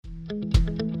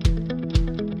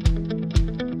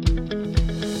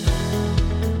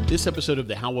This episode of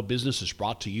The How of Business is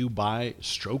brought to you by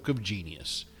Stroke of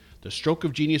Genius. The Stroke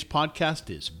of Genius podcast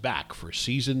is back for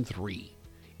season 3.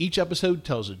 Each episode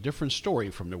tells a different story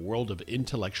from the world of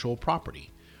intellectual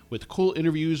property, with cool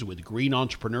interviews with green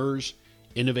entrepreneurs,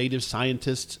 innovative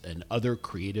scientists, and other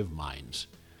creative minds.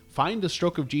 Find the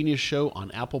Stroke of Genius show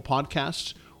on Apple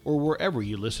Podcasts or wherever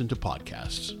you listen to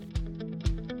podcasts.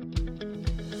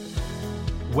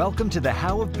 Welcome to The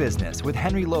How of Business with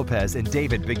Henry Lopez and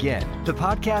David Jenyns, the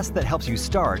podcast that helps you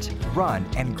start, run,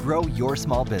 and grow your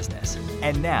small business.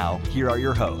 And now, here are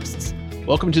your hosts.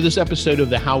 Welcome to this episode of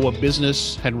The How of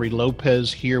Business. Henry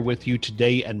Lopez here with you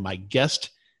today, and my guest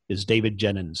is David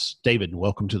Jenyns. David,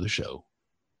 welcome to the show.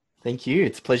 Thank you.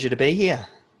 It's a pleasure to be here.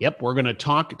 Yep, we're going to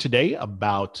talk today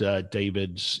about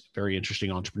David's very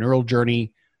interesting entrepreneurial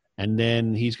journey, and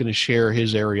then he's going to share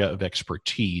his area of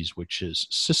expertise, which is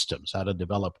systems, how to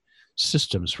develop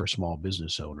systems for small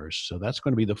business owners. So that's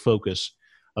going to be the focus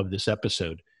of this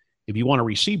episode. If you want to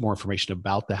receive more information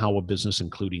about the How of Business,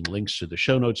 including links to the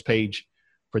show notes page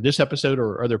for this episode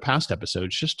or other past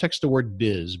episodes, just text the word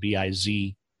biz,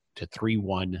 B-I-Z, to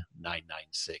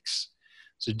 31996.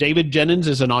 So David Jenyns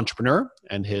is an entrepreneur,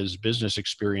 and his business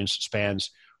experience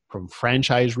spans from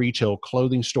franchise retail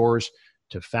clothing stores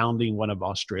to founding one of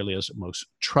Australia's most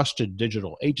trusted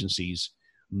digital agencies,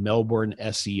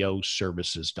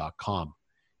 MelbourneSEOservices.com.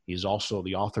 He is also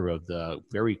the author of the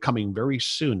coming very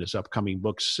soon, this upcoming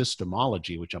book,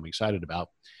 SYSTEMology, which I'm excited about.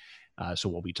 So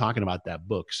we'll be talking about that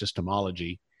book,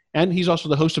 SYSTEMology. And he's also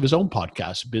the host of his own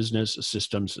podcast, Business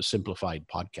Systems Simplified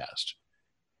Podcast.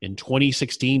 In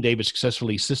 2016, David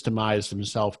successfully systemized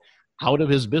himself out of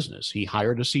his business. He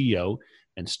hired a CEO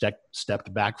and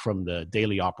stepped back from the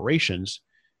daily operations.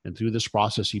 And through this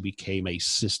process, he became a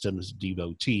systems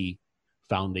devotee,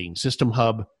 founding System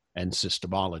Hub and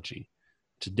SYSTEMology.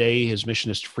 Today, his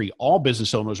mission is to free all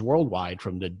business owners worldwide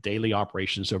from the daily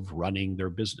operations of running their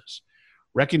business.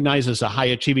 Recognized as a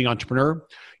high-achieving entrepreneur,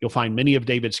 you'll find many of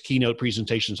David's keynote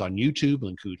presentations on YouTube,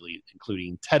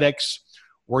 including TEDx,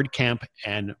 WordCamp,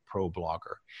 and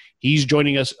ProBlogger. He's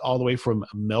joining us all the way from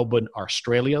Melbourne,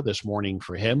 Australia this morning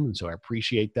for him, and so I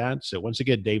appreciate that. So once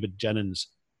again, David Jenyns,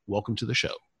 welcome to the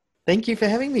show. Thank you for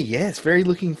having me. Yes, very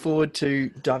looking forward to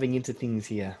diving into things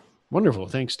here. Wonderful.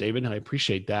 Thanks, David. I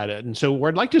appreciate that. And so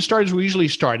where I'd like to start, as we usually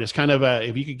start, is kind of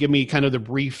if you could give me kind of the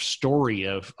brief story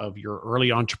of your early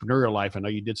entrepreneurial life. I know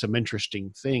you did some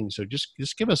interesting things. So just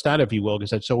give us that, if you will,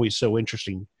 because that's always so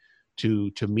interesting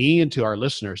to me and to our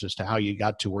listeners as to how you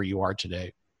got to where you are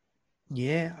today.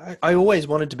 Yeah, I always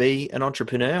wanted to be an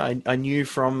entrepreneur. I knew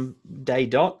from day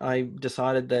dot, I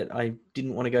decided that I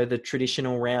didn't want to go the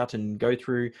traditional route and go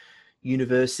through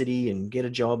university and get a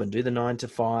job and do the 9 to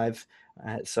 5.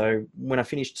 So when I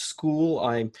finished school,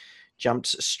 I jumped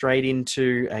straight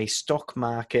into a stock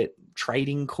market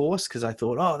trading course because I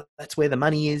thought, that's where the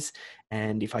money is.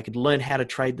 And if I could learn how to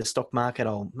trade the stock market,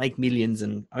 I'll make millions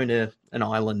and own an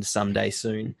island someday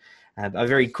soon. I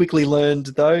very quickly learned,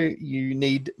 though, you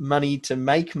need money to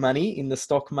make money in the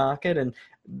stock market. And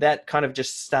that kind of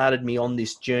just started me on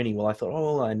this journey. Well, I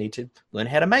thought, I need to learn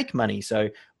how to make money. So,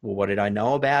 what did I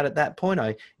know about at that point?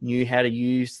 I knew how to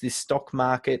use this stock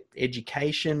market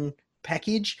education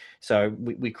package. So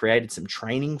we created some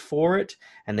training for it.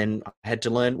 And then I had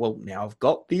to learn, now I've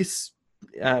got this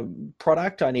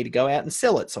product, I need to go out and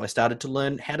sell it. So I started to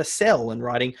learn how to sell and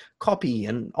writing copy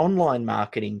and online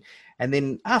marketing. And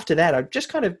then after that, I just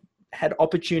kind of had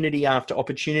opportunity after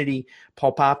opportunity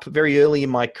pop up. Very early in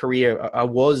my career, I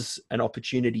was an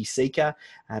opportunity seeker,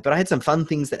 but I had some fun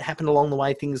things that happened along the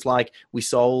way. Things like I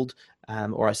sold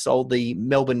the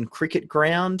Melbourne Cricket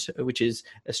Ground, which is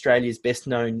Australia's best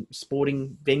known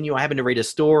sporting venue. I happened to read a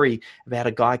story about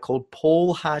a guy called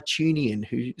Paul Hartunian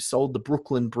who sold the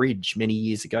Brooklyn Bridge many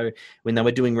years ago. When they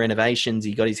were doing renovations,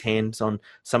 he got his hands on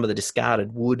some of the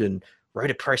discarded wood and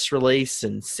wrote a press release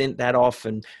and sent that off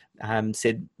and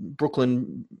said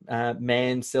Brooklyn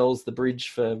man sells the bridge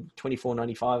for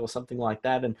 $24.95 or something like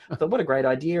that. And I thought, what a great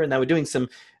idea. And they were doing some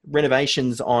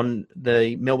renovations on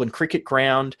the Melbourne Cricket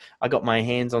Ground. I got my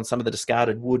hands on some of the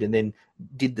discarded wood and then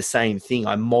did the same thing.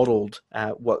 I modeled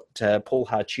what Paul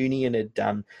Hartunian had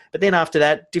done. But then after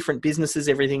that, different businesses,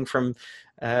 everything from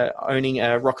owning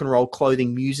a rock and roll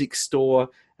clothing music store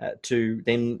to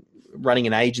then running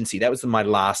an agency. That was my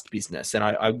last business. And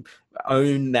I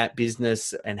own that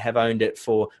business and have owned it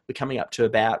we're coming up to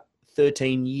about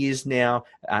 13 years now,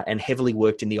 and heavily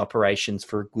worked in the operations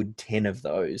for a good 10 of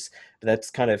those. But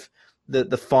that's kind of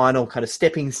the final kind of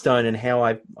stepping stone and how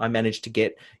I managed to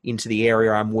get into the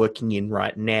area I'm working in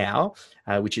right now,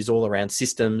 which is all around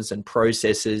systems and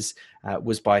processes,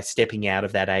 was by stepping out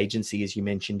of that agency, as you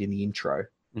mentioned in the intro.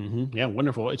 Yeah,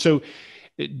 wonderful. So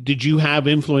did you have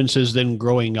influences then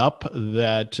growing up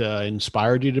that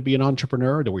inspired you to be an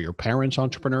entrepreneur? Were your parents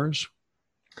entrepreneurs?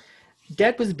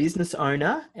 Dad was a business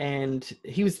owner, and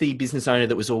he was the business owner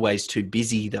that was always too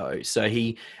busy, though. So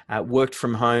he worked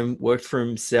from home, worked for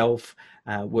himself,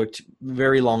 worked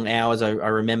very long hours. I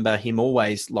remember him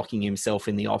always locking himself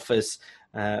in the office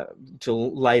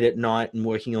till late at night and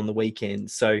working on the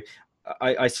weekends. So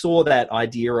I saw that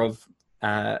idea of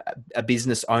a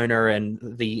business owner and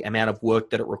the amount of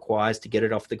work that it requires to get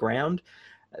it off the ground.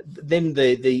 Then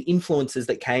the influences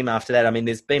that came after that, I mean,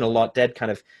 there's been a lot. Dad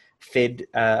kind of fed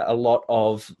a lot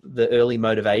of the early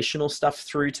motivational stuff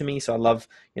through to me. So I love,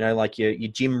 like your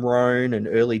Jim Rohn and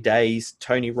early days,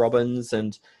 Tony Robbins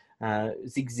and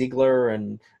Zig Ziglar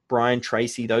and Brian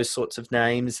Tracy, those sorts of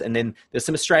names. And then there's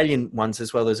some Australian ones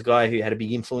as well. There's a guy who had a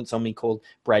big influence on me called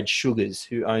Brad Sugars,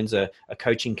 who owns a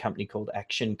coaching company called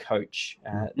Action Coach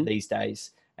these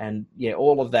days. And yeah,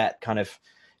 all of that kind of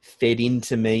fed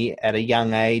into me at a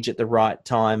young age at the right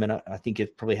time. And I think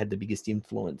it probably had the biggest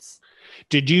influence.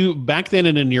 Did you, back then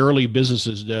in the early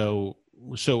businesses though,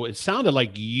 so it sounded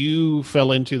like you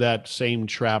fell into that same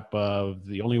trap of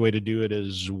the only way to do it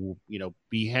is,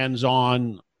 be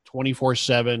hands-on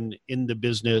 24/7 in the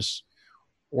business,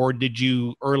 or did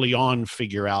you early on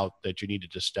figure out that you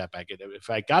needed to step back? If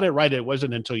I got it right, it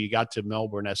wasn't until you got to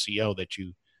Melbourne SEO that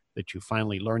you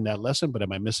finally learned that lesson, but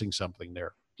am I missing something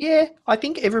there? Yeah, I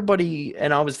think everybody,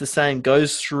 and I was the same,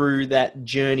 goes through that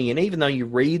journey. And even though you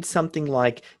read something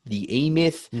like the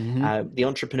E-Myth, the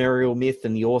entrepreneurial myth,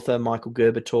 and the author Michael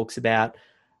Gerber talks about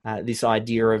this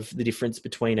idea of the difference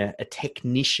between a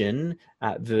technician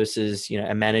versus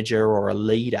a manager or a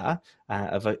leader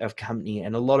of a company.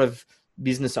 And a lot of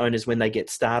business owners, when they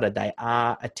get started, they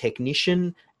are a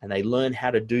technician and they learn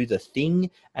how to do the thing.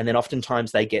 And then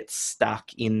oftentimes they get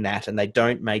stuck in that and they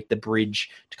don't make the bridge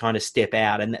to kind of step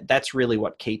out. And that's really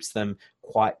what keeps them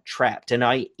quite trapped. And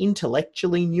I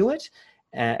intellectually knew it,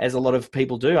 as a lot of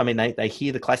people do. I mean, they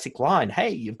hear the classic line,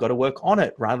 hey, you've got to work on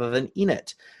it rather than in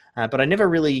it. But I never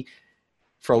really,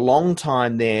 for a long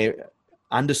time there,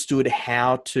 understood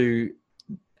how to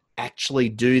actually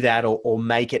do that or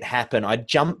make it happen. I'd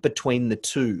jump between the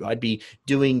two. I'd be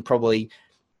doing probably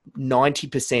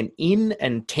 90% in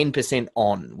and 10%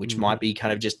 on, which might be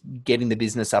kind of just getting the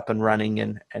business up and running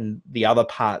and the other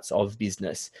parts of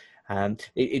business.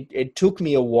 It took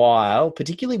me a while,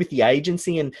 particularly with the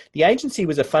agency, and the agency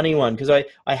was a funny one because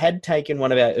I had taken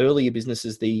one of our earlier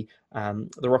businesses, the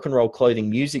rock and roll clothing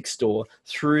music store,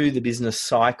 through the business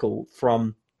cycle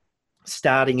from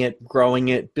starting it, growing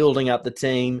it, building up the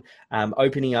team,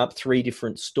 opening up 3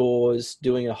 different stores,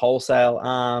 doing a wholesale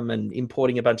arm and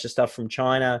importing a bunch of stuff from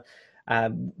China.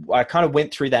 I kind of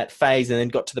went through that phase and then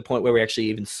got to the point where we actually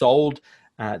even sold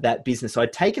that business. So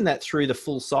I'd taken that through the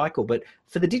full cycle. But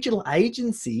for the digital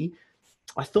agency,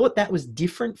 I thought that was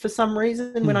different for some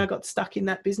reason. When I got stuck in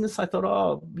that business, I thought,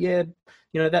 oh, yeah,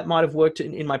 that might have worked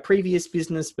in my previous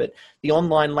business, but the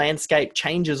online landscape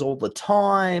changes all the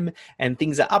time and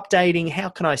things are updating. How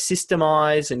can I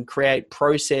systemize and create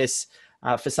process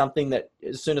for something that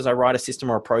as soon as I write a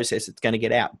system or a process, it's going to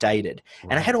get outdated?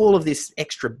 Right. And I had all of this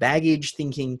extra baggage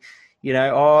thinking,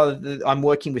 I'm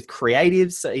working with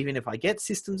creatives. So even if I get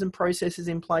systems and processes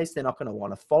in place, they're not going to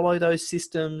want to follow those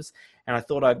systems. And I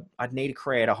thought I'd need to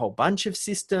create a whole bunch of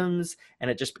systems, and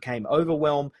it just became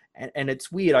overwhelmed. And it's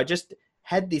weird. I just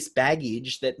had this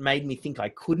baggage that made me think I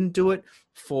couldn't do it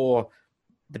for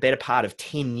the better part of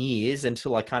 10 years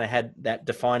until I kind of had that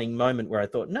defining moment where I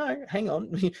thought, no, hang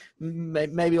on,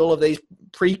 maybe all of these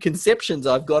preconceptions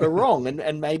I've got are wrong,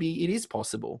 and maybe it is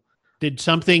possible. Did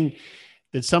something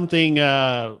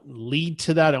lead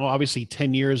to that? Obviously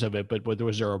 10 years of it, but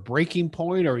was there a breaking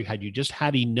point, or had you just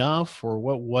had enough, or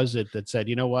what was it that said,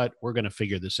 you know what, we're going to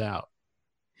figure this out?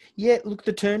 Yeah, look,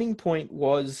 the turning point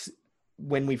was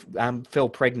when we fell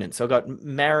pregnant. So I got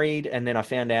married, and then I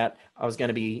found out I was going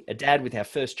to be a dad with our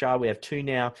first child. We have 2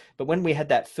 now. But when we had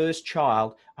that first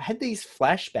child, I had these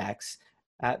flashbacks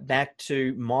back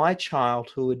to my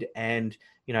childhood. And,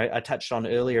 I touched on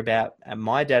earlier about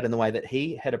my dad and the way that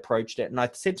he had approached it. And I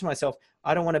said to myself,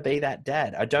 I don't want to be that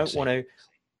dad. I don't want to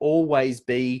always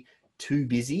be too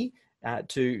busy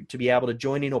to be able to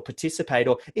join in or participate.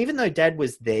 Or even though dad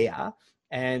was there,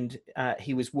 and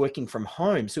he was working from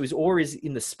home, so his aura is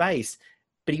in the space,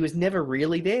 but he was never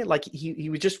really there. Like he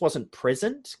just wasn't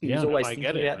present. He was always thinking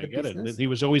about the business. He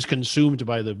was always consumed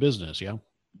by the business. Yeah.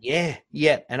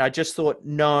 Yeah. And I just thought,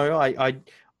 no,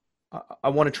 I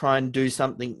want to try and do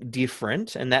something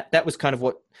different. And that was kind of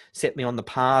what set me on the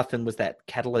path and was that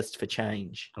catalyst for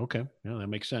change. Okay. Yeah, that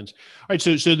makes sense. All right.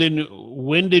 So then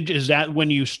is that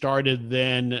when you started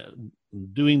then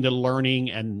doing the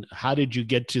learning, and how did you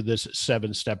get to this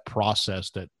 7-step process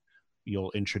that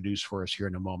you'll introduce for us here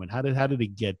in a moment? How did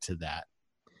it get to that?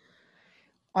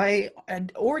 I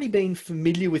had already been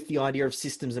familiar with the idea of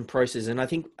systems and processes. And I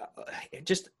think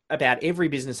just about every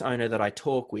business owner that I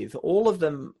talk with, all of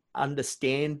them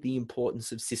understand the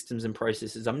importance of systems and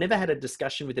processes. I've never had a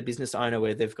discussion with a business owner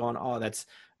where they've gone, oh, that's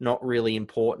not really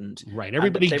important. Right.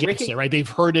 Everybody gets it, right? They've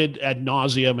heard it ad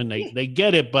nauseum and they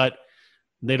get it, but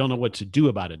they don't know what to do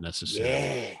about it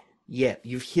necessarily. Yeah,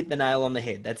 you've hit the nail on the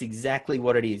head. That's exactly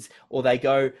what it is. Or they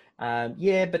go,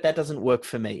 yeah, but that doesn't work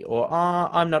for me. Or, oh,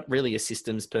 I'm not really a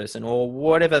systems person, or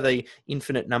whatever the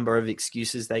infinite number of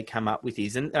excuses they come up with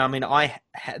is. And I mean, I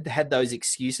had those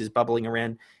excuses bubbling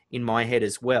around in my head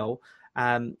as well.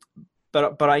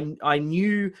 But I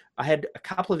knew I had a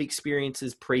couple of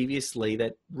experiences previously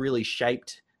that really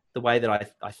shaped the way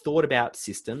that I thought about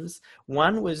systems.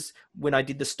 One was when I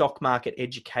did the stock market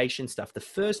education stuff. The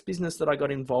first business that I got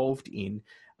involved in,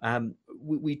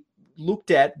 we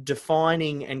looked at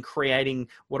defining and creating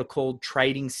what are called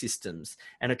trading systems.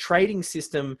 And a trading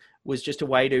system was just a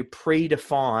way to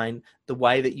predefine the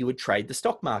way that you would trade the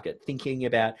stock market, thinking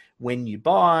about when you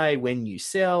buy, when you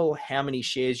sell, how many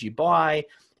shares you buy,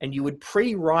 and you would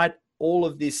pre-write all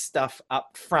of this stuff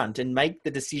up front and make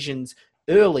the decisions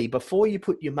early before you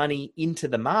put your money into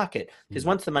the market. Because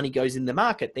once the money goes in the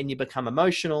market, then you become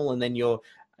emotional and then your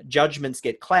judgments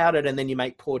get clouded and then you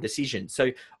make poor decisions.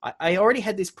 So I already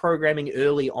had this programming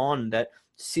early on that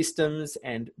systems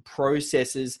and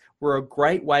processes were a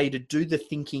great way to do the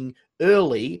thinking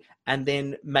early and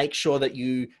then make sure that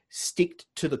you stick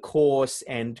to the course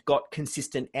and got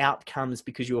consistent outcomes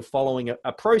because you were following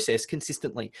a process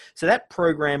consistently. So that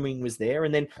programming was there.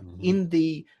 And then in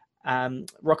the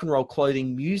rock and roll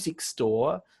clothing music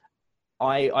store,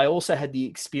 I also had the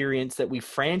experience that we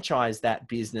franchised that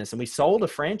business and we sold a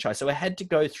franchise. So I had to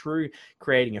go through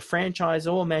creating a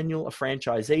franchisor manual, a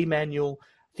franchisee manual,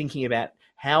 thinking about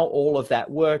how all of that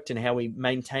worked and how we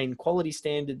maintain quality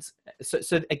standards.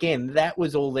 So again, that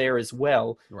was all there as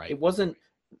well. Right. It wasn't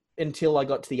until I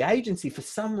got to the agency, for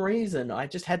some reason, I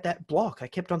just had that block. I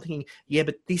kept on thinking, yeah,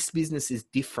 but this business is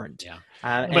different. Yeah.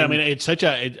 But I mean, it's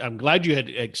I'm glad you had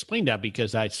explained that,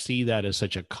 because I see that as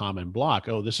such a common block.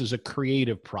 Oh, this is a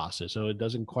creative process. Oh, it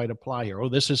doesn't quite apply here. Oh,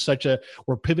 this is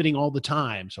we're pivoting all the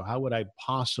time. So how would I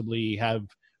possibly have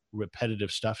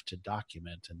repetitive stuff to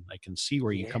document? And I can see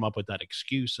where you come up with that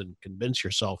excuse and convince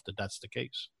yourself that that's the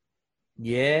case.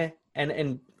 Yeah.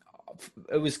 And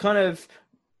it was kind of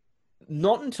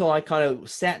not until I kind of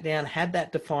sat down, had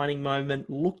that defining moment,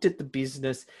 looked at the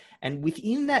business, and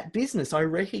within that business, I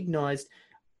recognized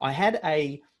I had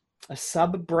a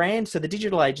sub brand. So the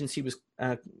digital agency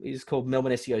is called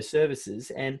Melbourne SEO Services,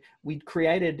 and we'd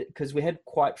created, because we had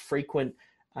quite frequent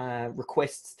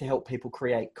requests to help people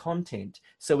create content.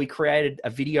 So we created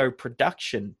a video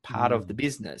production part of the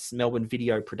business, Melbourne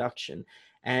Video Production,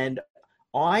 and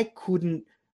I couldn't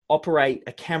operate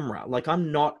a camera. Like,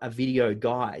 I'm not a video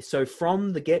guy. So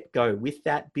from the get-go with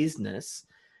that business,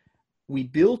 we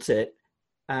built it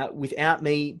without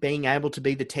me being able to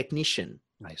be the technician.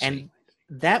 I see. And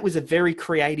that was a very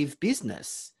creative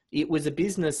business. It was a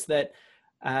business that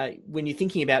when you're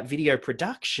thinking about video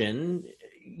production,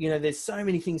 there's so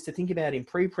many things to think about in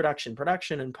pre-production,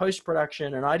 production, and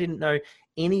post-production. And I didn't know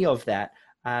any of that.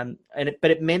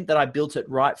 But it meant that I built it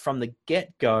right from the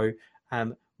get-go,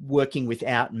 working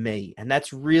without me. And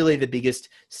that's really the biggest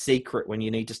secret when you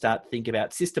need to start thinking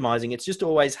about systemizing. It's just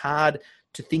always hard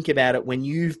to think about it when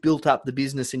you've built up the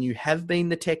business and you have been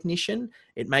the technician.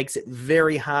 It makes it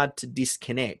very hard to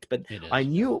disconnect. But I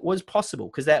knew it was possible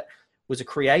because that was a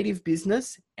creative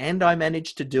business and I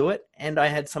managed to do it. And I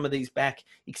had some of these back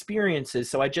experiences.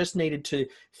 So I just needed to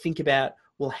think about,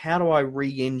 well, how do I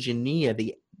re-engineer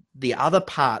the other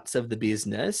parts of the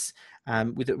business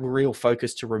with a real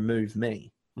focus to remove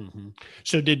me? Mm-hmm.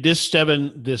 So did this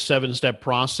 7-step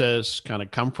process kind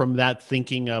of come from that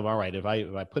thinking of, all right, if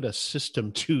I put a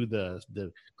system to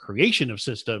the creation of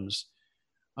systems,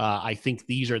 I think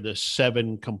these are the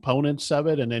 7 components of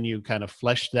it, and then you kind of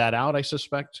flesh that out, I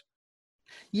suspect?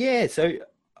 Yeah, so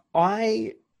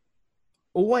I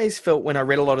always felt when I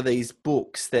read a lot of these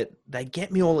books that they get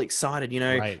me all excited,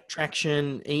 Right.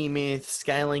 Traction, E-Myth,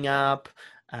 Scaling Up.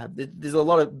 There's a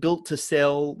lot of Built to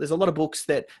Sell. There's a lot of books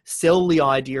that sell the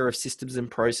idea of systems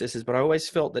and processes, but I always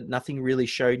felt that nothing really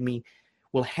showed me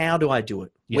well, how do I do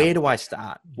it? Yeah. Where do I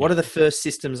start? What are the first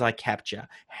systems I capture?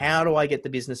 How do I get the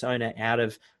business owner out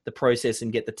of the process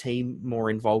and get the team more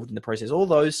involved in the process? All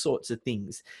those sorts of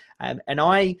things. And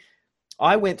I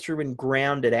went through and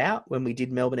ground it out when we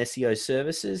did Melbourne SEO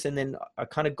services, and then I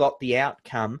kind of got the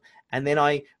outcome. And then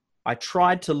I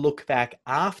tried to look back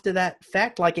after that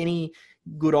fact, like any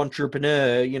good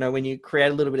entrepreneur, when you create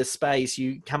a little bit of space,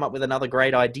 you come up with another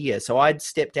great idea. So I'd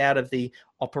stepped out of the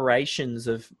operations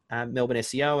of Melbourne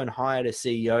SEO and hired a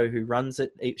CEO who runs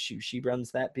it. She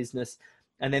runs that business.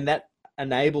 And then that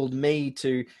enabled me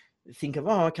to think of,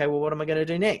 okay, well, what am I going to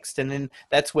do next? And then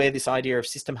that's where this idea of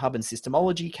System Hub and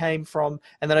SYSTEMology came from.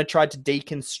 And then I tried to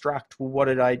deconstruct, well, what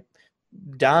had I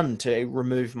done to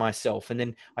remove myself? And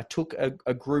then I took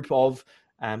a group of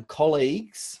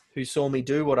colleagues who saw me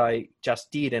do what I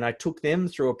just did, and I took them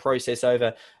through a process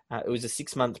over, it was a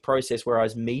 6-month process where I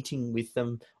was meeting with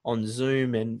them on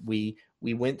Zoom, and we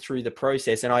went through the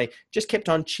process, and I just kept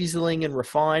on chiseling and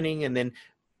refining. And then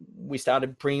we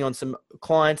started bringing on some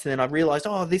clients, and then I realized,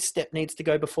 this step needs to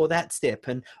go before that step.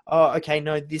 And, okay,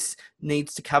 no, this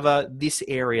needs to cover this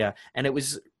area. And it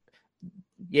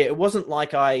wasn't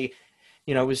like I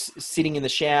was sitting in the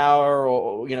shower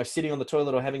or, sitting on the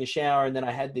toilet or having a shower, and then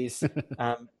I had this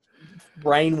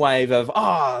brainwave of,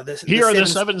 here are the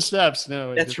 7 steps.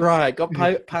 No, that's right. Got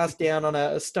passed down on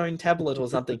a stone tablet or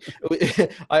something.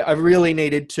 I really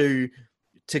needed to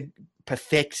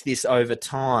perfect this over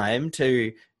time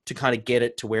to kind of get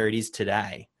it to where it is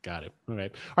today. Got it. All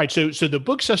right. So the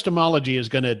book SYSTEMology is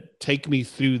going to take me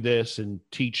through this and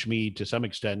teach me to some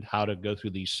extent how to go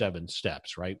through these 7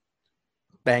 steps, right?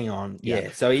 Bang on. Yeah.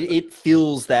 So it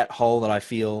fills that hole that I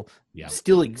feel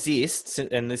still exists.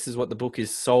 And this is what the book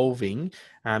is solving,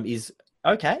 is,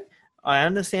 okay, I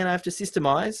understand I have to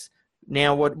systemize.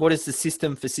 Now, what is the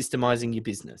system for systemizing your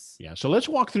business? Yeah. So let's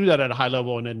walk through that at a high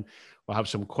level, and then we'll have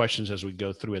some questions as we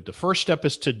go through it. The first step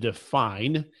is to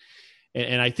define.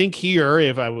 And I think here,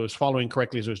 if I was following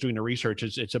correctly as I was doing the research,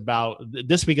 it's about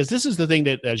this, because this is the thing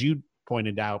that, as you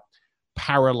pointed out,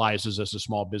 paralyzes us as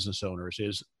small business owners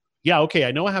is, okay,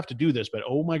 I know I have to do this, but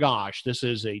oh my gosh, this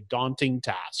is a daunting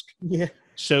task. Yeah.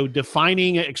 So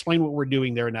explain what we're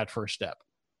doing there in that first step.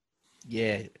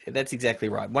 Yeah, that's exactly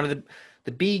right. One of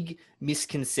the big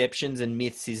misconceptions and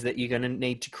myths is that you're going to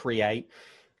need to create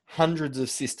hundreds of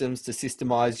systems to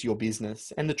systemize your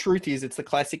business. And the truth is, it's the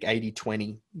classic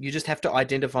 80-20. You just have to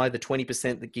identify the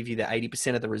 20% that give you the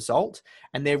 80% of the result.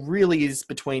 And there really is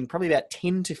between probably about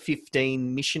 10 to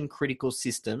 15 mission critical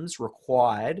systems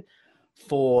required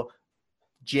for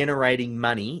generating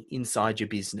money inside your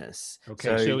business.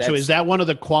 Okay. So is that one of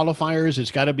the qualifiers?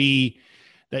 It's got to be,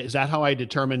 is that how I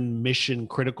determine mission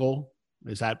critical?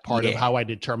 Is that part of how I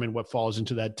determine what falls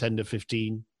into that 10 to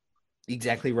 15?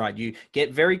 Exactly right. You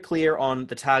get very clear on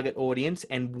the target audience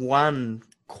and one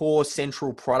core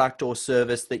central product or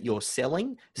service that you're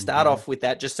selling. Start off with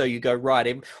that, just so you go,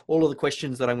 right, all of the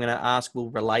questions that I'm going to ask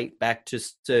will relate back to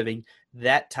serving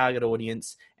that target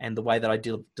audience and the way that I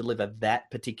deliver that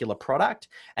particular product.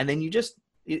 And then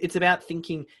it's about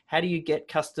thinking, how do you get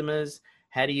customers?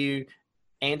 How do you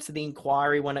answer the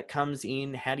inquiry when it comes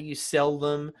in? How do you sell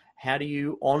them? How do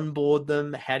you onboard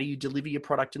them? How do you deliver your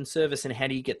product and service? And how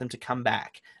do you get them to come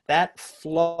back? That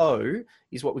flow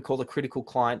is what we call the critical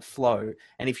client flow.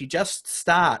 And if you just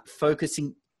start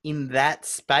focusing in that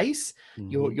space,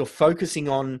 you're focusing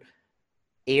on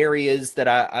areas that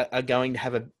are going to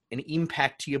have an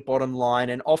impact to your bottom line,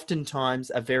 and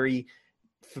oftentimes are very,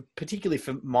 particularly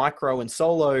for micro and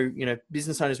solo,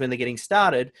 business owners when they're getting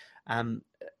started,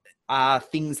 are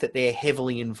things that they're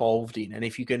heavily involved in. And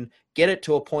if you can get it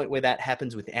to a point where that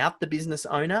happens without the business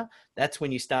owner, that's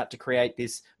when you start to create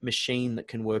this machine that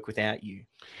can work without you.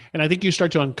 And I think you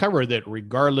start to uncover that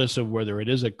regardless of whether it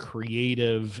is a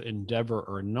creative endeavor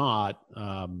or not,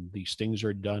 these things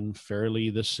are done fairly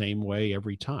the same way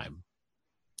every time.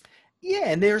 Yeah,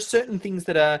 and there are certain things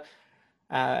that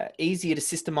are easier to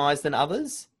systemize than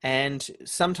others. And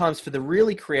sometimes for the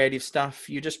really creative stuff,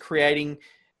 you're just creating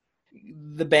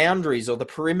the boundaries or the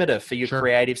perimeter for your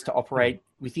creatives to operate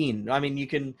within. I mean,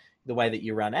 the way that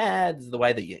you run ads, the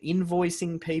way that you're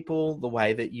invoicing people, the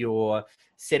way that you're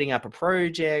setting up a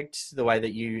project, the way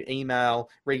that you email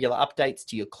regular updates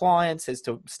to your clients as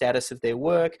to status of their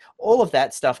work, all of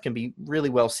that stuff can be really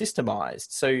well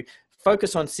systemized. So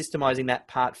focus on systemizing that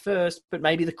part first, but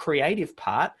maybe the creative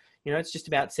part, it's just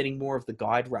about setting more of the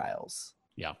guide rails.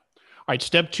 Yeah. All right.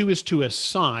 Step 2 is to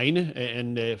assign.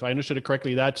 And if I understood it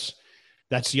correctly, that's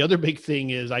the other big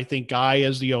thing is I think I,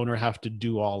 as the owner, have to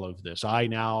do all of this.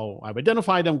 I've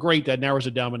identified them. Great. That narrows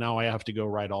it down. But now I have to go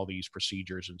write all these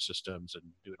procedures and systems and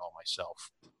do it all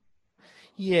myself.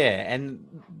 Yeah,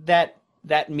 and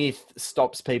that myth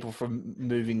stops people from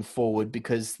moving forward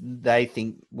because they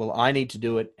think, well, I need to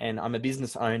do it, and I'm a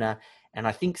business owner, and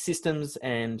I think systems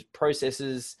and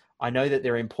processes, I know that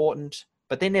they're important,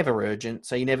 but they're never urgent,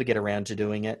 so you never get around to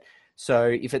doing it. So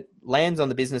if it lands on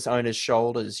the business owner's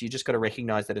shoulders, you just got to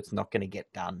recognize that it's not going to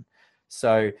get done.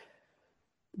 So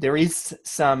there is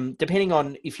some, depending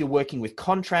on if you're working with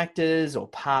contractors or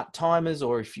part-timers,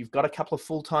 or if you've got a couple of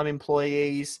full-time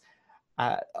employees,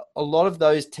 a lot of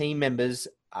those team members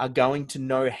are going to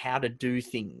know how to do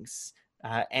things,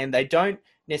 and they don't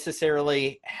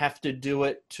necessarily have to do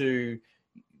it to,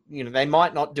 they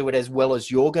might not do it as well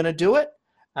as you're going to do it,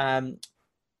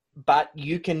 but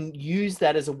you can use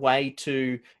that as a way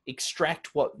to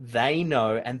extract what they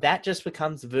know, and that just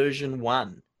becomes version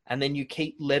 1. And then you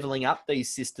keep leveling up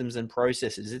these systems and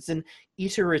processes. It's an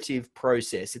iterative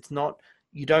process. It's not,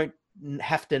 you don't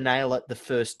have to nail it the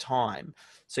first time.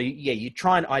 So yeah, you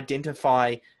try and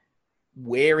identify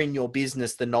where in your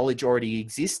business the knowledge already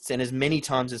exists. And as many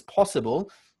times as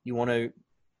possible, you want to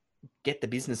get the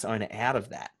business owner out of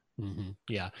that. Mm-hmm.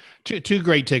 Yeah. Two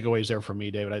great takeaways there for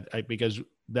me, David, because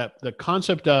the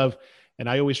concept of, and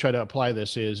I always try to apply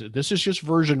this is just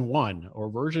version 1 or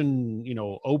version,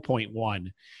 0.1.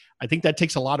 I think that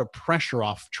takes a lot of pressure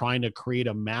off trying to create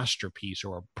a masterpiece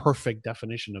or a perfect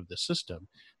definition of the system.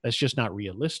 That's just not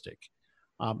realistic.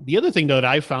 The other thing, though, that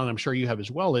I found, I'm sure you have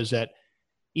as well, is that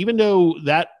even though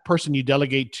that person you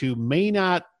delegate to may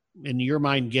not, in your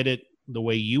mind, get it the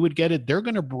way you would get it, they're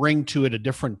going to bring to it a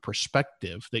different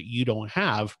perspective that you don't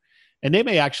have. And they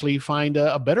may actually find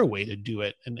a better way to do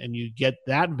it. And you get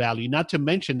that value, not to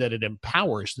mention that it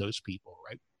empowers those people,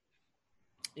 right?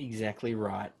 Exactly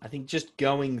right. I think just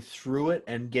going through it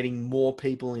and getting more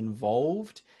people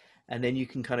involved, and then you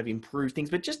can kind of improve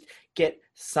things, but just get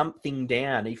something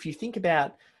down. If you think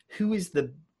about who is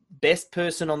the best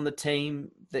person on the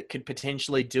team that could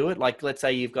potentially do it, like let's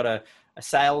say you've got a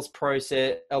sales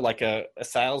process, or like a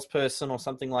salesperson or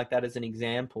something like that as an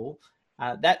example,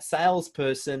 that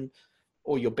salesperson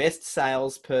or your best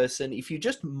salesperson, if you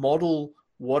just model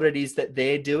what it is that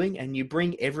they're doing and you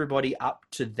bring everybody up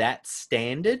to that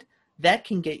standard, that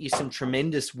can get you some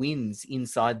tremendous wins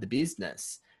inside the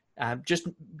business. Just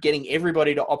getting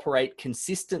everybody to operate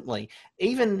consistently.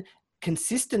 Even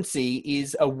consistency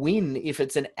is a win if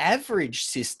it's an average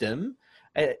system.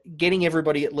 Getting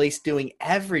everybody at least doing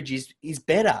average is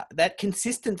better. That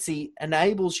consistency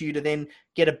enables you to then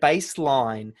get a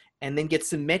baseline and then get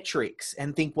some metrics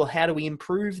and think, well, how do we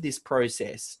improve this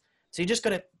process? So you just got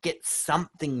to get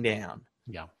something down.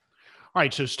 Yeah. All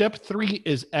right. So step 3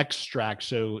 is extract.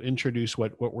 So introduce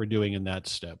what we're doing in that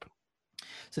step.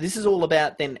 So this is all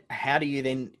about then how do you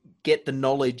then get the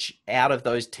knowledge out of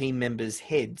those team members'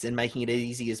 heads and making it as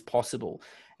easy as possible,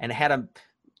 and how to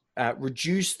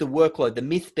reduce the workload. The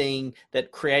myth being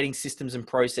that creating systems and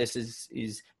processes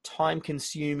is time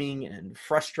consuming and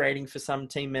frustrating for some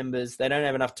team members. They don't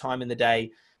have enough time in the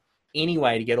day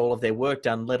anyway to get all of their work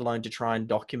done, let alone to try and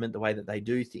document the way that they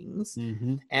do things.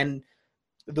 Mm-hmm. And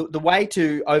the way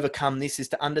to overcome this is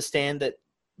to understand that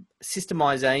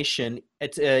systemization,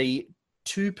 it's a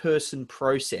 2-person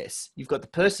process. You've got the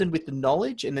person with the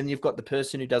knowledge, and then you've got the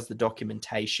person who does the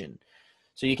documentation.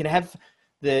 So you can have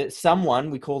someone,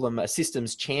 we call them a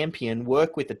systems champion,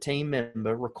 work with a team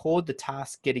member, record the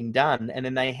task getting done, and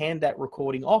then they hand that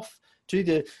recording off to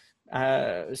the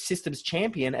systems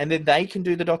champion, and then they can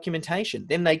do the documentation.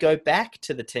 Then they go back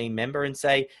to the team member and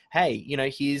say, hey,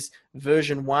 here's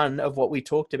version 1 of what we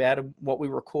talked about and what we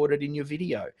recorded in your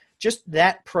video. Just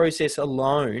that process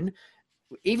alone,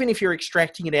 even if you're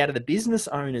extracting it out of the business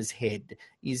owner's head,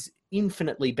 is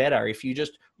infinitely better. If you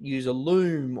just use a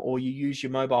loom or you use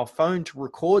your mobile phone to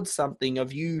record something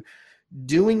of you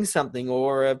doing something,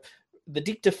 or the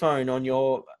dictaphone on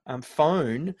your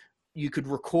phone, you could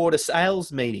record a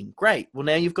sales meeting. Great. Well,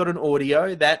 now you've got an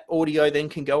audio. That audio then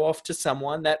can go off to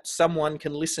someone. That someone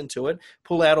can listen to it,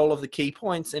 pull out all of the key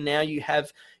points, and now you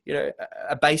have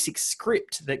a basic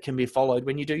script that can be followed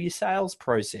when you do your sales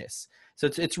process. So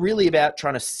it's really about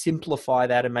trying to simplify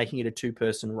that and making it a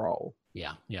 2-person role.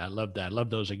 Yeah. I love that. I love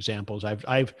those examples.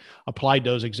 I've applied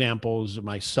those examples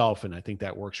myself, and I think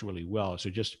that works really well. So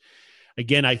just,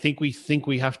 again, I think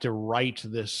we have to write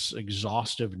this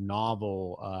exhaustive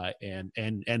novel, and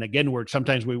again,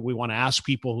 sometimes we want to ask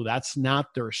people who that's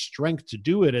not their strength to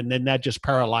do it, and then that just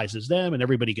paralyzes them, and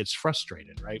everybody gets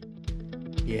frustrated, right?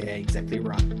 Yeah, exactly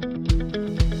right.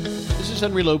 This is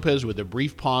Henry Lopez with a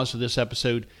brief pause to this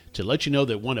episode to let you know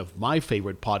that one of my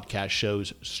favorite podcast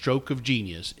shows, Stroke of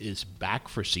Genius, is back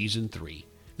for season 3.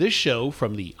 This show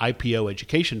from the IPO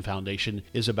Education Foundation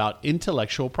is about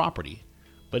intellectual property.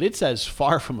 but it's as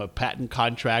far from a patent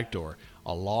contract or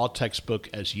a law textbook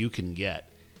as you can get.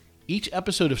 Each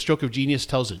episode of Stroke of Genius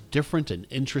tells a different and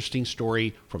interesting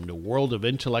story from the world of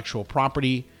intellectual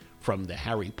property, from the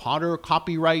Harry Potter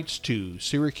copyrights to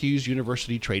Syracuse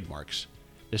University trademarks.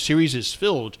 The series is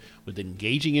filled with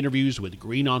engaging interviews with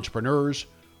green entrepreneurs,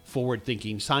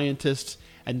 forward-thinking scientists,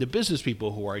 and the business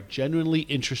people who are genuinely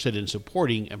interested in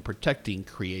supporting and protecting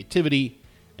creativity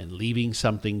and leaving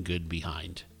something good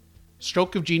behind.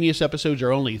 Stroke of Genius episodes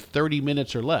are only 30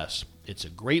 minutes or less. It's a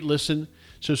great listen,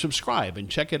 so subscribe and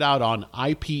check it out on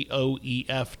ipoef.org,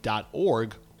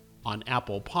 on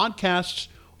Apple Podcasts,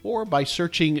 or by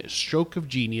searching Stroke of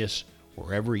Genius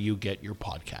wherever you get your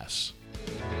podcasts.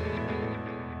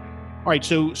 All right,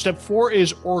 so step 4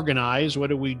 is organize.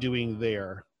 What are we doing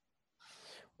there?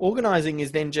 Organizing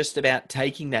is then just about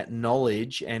taking that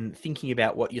knowledge and thinking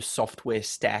about what your software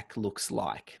stack looks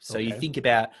like. So you think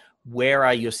about, where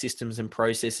are your systems and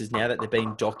processes now that they've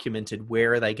been documented?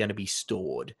 Where are they going to be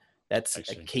stored? That's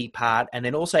a key part. And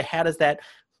then also, how does that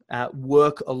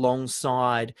work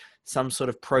alongside some sort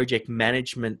of project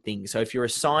management thing? So if you're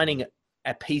assigning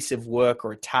a piece of work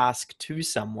or a task to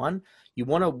someone, you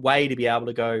want a way to be able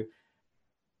to go,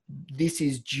 this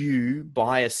is due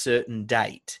by a certain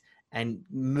date, and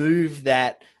move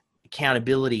that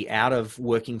accountability out of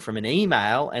working from an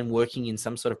email and working in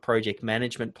some sort of project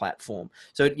management platform.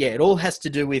 So it all has to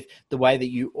do with the way that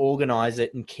you organize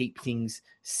it and keep things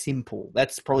simple.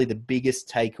 That's probably the biggest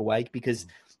takeaway, because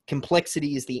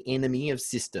complexity is the enemy of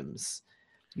systems.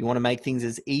 You want to make things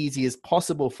as easy as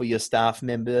possible for your staff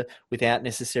member without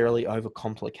necessarily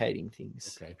overcomplicating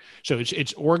things. Okay. So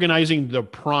it's organizing the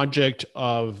project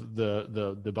of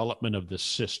the development of the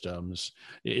systems.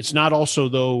 It's not also,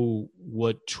 though,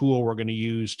 what tool we're going to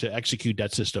use to execute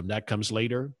that system. That comes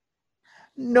later?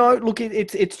 No, look,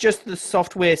 it's just the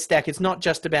software stack. It's not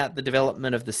just about the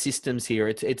development of the systems here.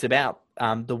 It's about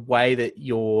the way that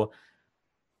your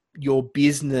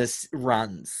business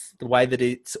runs, the way that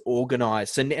it's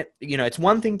organized. So, it's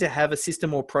one thing to have a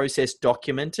system or process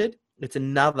documented. It's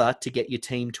another to get your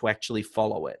team to actually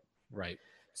follow it. Right.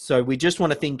 So we just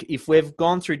want to think, if we've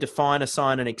gone through define,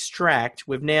 assign, and extract,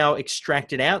 we've now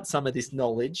extracted out some of this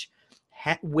knowledge.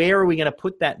 Where are we going to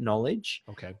put that knowledge?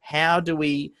 Okay. How do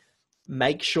we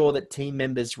make sure that team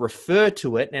members refer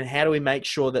to it? And how do we make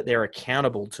sure that they're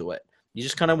accountable to it? You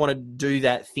just kind of want to do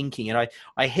that thinking. And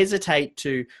I hesitate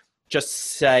to just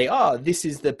say, this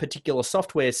is the particular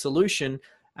software solution,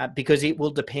 because it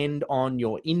will depend on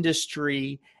your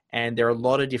industry, and there are a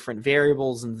lot of different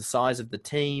variables and the size of the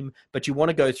team. But you want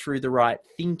to go through the right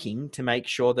thinking to make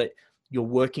sure that you're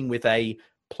working with a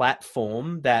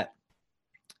platform that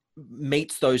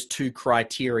meets those two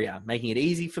criteria, making it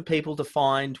easy for people to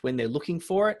find when they're looking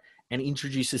for it, and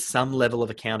introduces some level of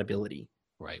accountability.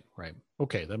 Right.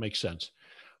 Okay, that makes sense.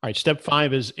 All right, step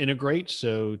 5 is integrate.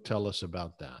 So tell us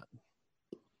about that.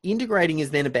 Integrating is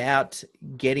then about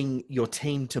getting your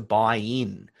team to buy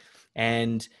in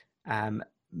and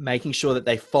making sure that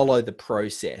they follow the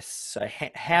process. So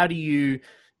how do you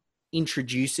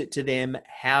introduce it to them?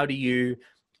 How do you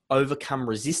overcome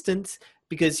resistance?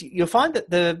 Because you'll find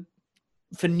that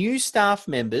for new staff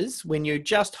members, when you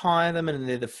just hire them and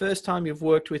they're the first time you've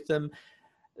worked with them,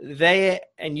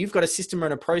 and you've got a system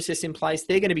and a process in place,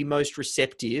 they're going to be most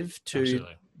receptive to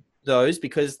those,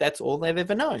 because that's all they've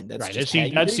ever known. That's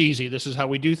right. that's easy. This is how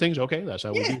we do things. Okay, that's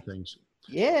how we do things.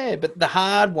 Yeah, but the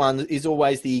hard one is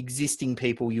always the existing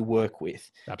people you work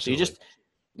with. Absolutely. So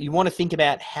you want to think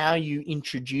about how you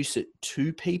introduce it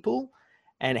to people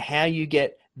and how you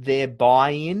get their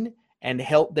buy-in and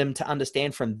help them to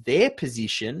understand from their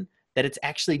position that it's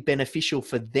actually beneficial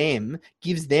for them,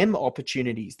 gives them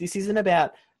opportunities. This isn't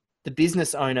about the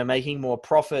business owner making more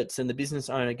profits and the business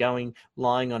owner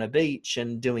lying on a beach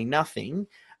and doing nothing.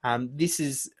 This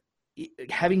is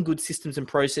having good systems and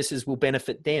processes will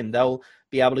benefit them. They'll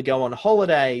be able to go on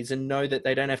holidays and know that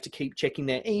they don't have to keep checking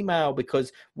their email,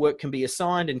 because work can be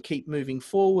assigned and keep moving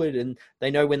forward. And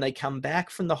they know when they come back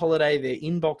from the holiday, their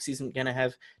inbox isn't going to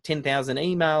have 10,000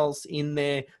 emails in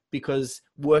there, because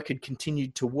work had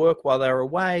continued to work while they were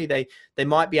away. They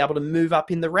might be able to move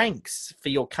up in the ranks for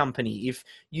your company. If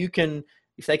they can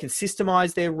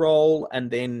systemize their role and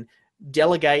then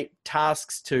delegate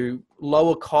tasks to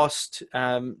lower cost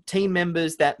team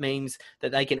members, that means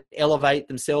that they can elevate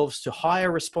themselves to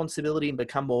higher responsibility and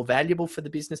become more valuable for the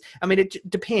business. I mean, it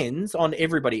depends on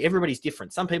everybody. Everybody's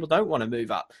different. Some people don't want to move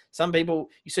up. Some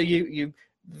people, so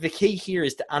the key here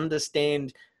is to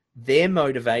understand their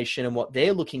motivation and what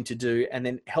they're looking to do, and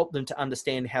then help them to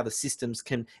understand how the systems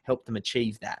can help them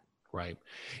achieve that. Right.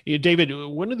 Yeah, David,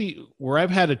 where I've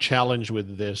had a challenge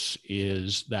with this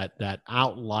is that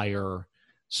outlier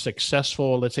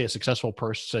successful, let's say a successful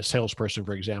person, a salesperson,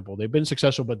 for example, they've been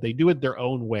successful, but they do it their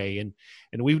own way. And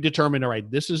we've determined, all right,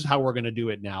 this is how we're going to do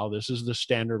it now. This is the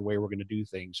standard way we're going to do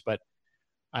things. But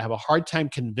I have a hard time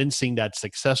convincing that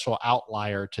successful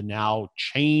outlier to now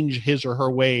change his or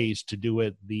her ways to do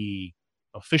it the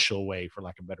official way, for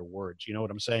lack of better words. You know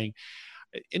what I'm saying?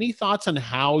 Any thoughts on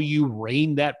how you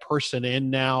rein that person in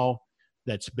now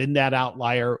that's been that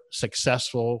outlier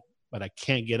successful, but I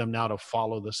can't get them now to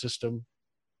follow the system?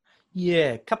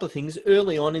 Yeah, a couple of things.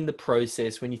 Early on in the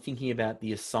process, when you're thinking about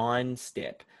the assign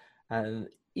step,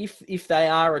 if they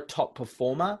are a top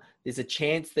performer, there's a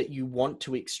chance that you want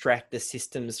to extract the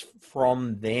systems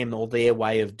from them or their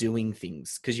way of doing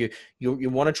things, because you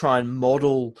want to try and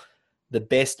model the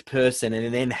best person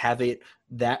and then have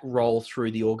that role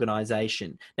through the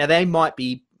organization. Now, they might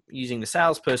be using the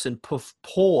salesperson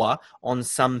poor on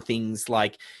some things,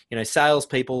 like,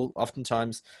 salespeople,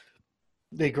 oftentimes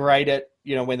they're great at,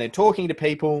 when they're talking to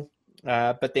people,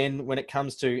 but then when it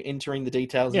comes to entering the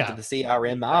details into the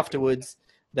CRM afterwards,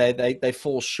 they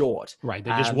fall short. Right.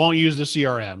 They just won't use the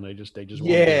CRM. They just won't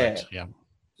do it. Yeah.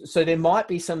 So there might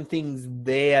be some things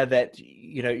there that,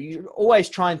 you always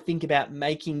try and think about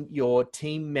making your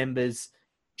team members'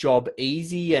 job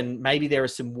easy. And maybe there are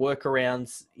some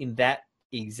workarounds in that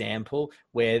example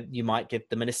where you might get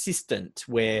them an assistant,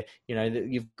 where,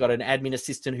 you've got an admin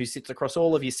assistant who sits across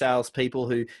all of your salespeople,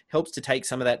 who helps to take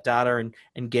some of that data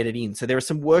and get it in. So there are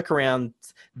some workarounds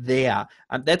there.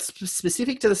 That's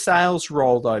specific to the sales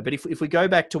role, though. But if we go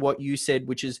back to what you said,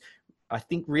 which is, I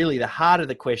think, really the heart of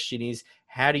the question is,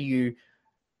 how do you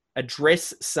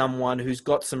address someone who's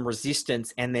got some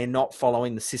resistance and they're not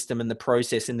following the system and the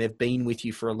process and they've been with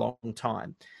you for a long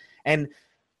time? And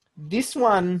this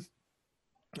one,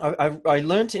 I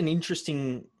learned an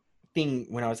interesting thing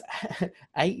when I was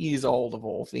 8 years old, of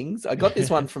all things. I got this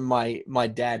one from my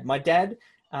dad. My dad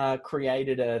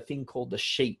created a thing called the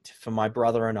sheet for my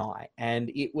brother and I, and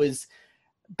it was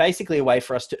basically a way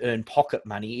for us to earn pocket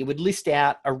money. It would list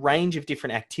out a range of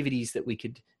different activities that we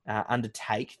could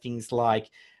undertake, things like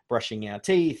brushing our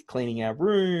teeth, cleaning our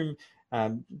room,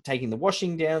 taking the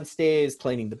washing downstairs,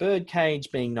 cleaning the bird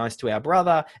cage, being nice to our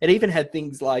brother. It even had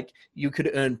things like you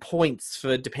could earn points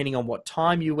for depending on what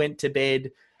time you went to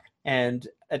bed. And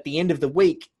at the end of the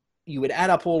week, you would add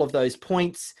up all of those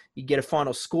points, you get a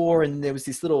final score, and there was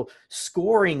this little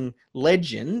scoring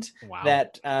legend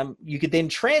that you could then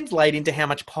translate into how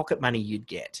much pocket money you'd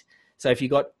get. So if you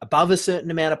got above a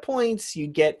certain amount of points,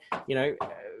 you'd get,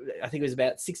 I think it was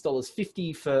about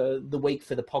 $6.50 for the week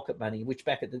for the pocket money, which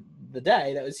back at the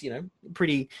day, that was,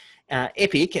 pretty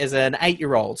epic as an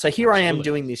 8-year-old. So here I am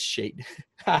doing this sheet.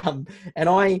 And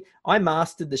I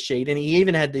mastered the sheet, and he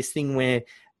even had this thing where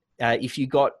if you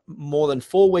got more than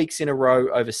 4 weeks in a row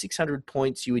over 600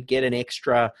 points, you would get an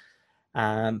extra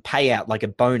payout, like a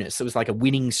bonus. It was like a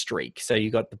winning streak. So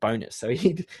you got the bonus. So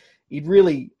he'd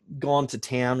really gone to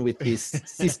town with this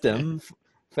system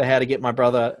for how to get my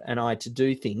brother and I to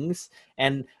do things.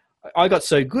 And I got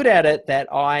so good at it that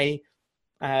I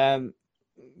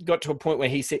got to a point where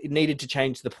he said it needed to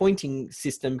change the pointing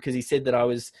system, because he said that I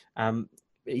was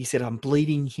he said, I'm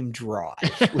bleeding him dry.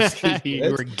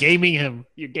 You were gaming him.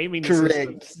 You're gaming the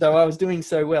Correct. system. So I was doing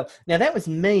so well. Now, that was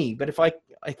me. But if I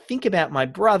think about my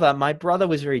brother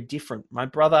was very different. My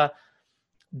brother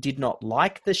did not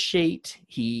like the sheet.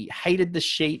 He hated the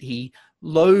sheet. He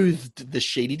loathed the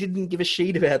sheet. He didn't give a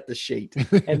sheet about the sheet.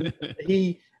 And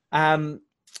he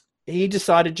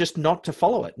decided just not to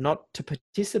follow it, not to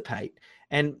participate.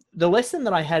 And the lesson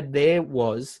that I had there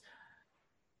was,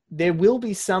 there will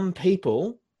be some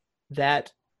people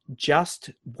that just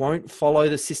won't follow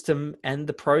the system and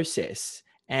the process.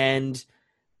 And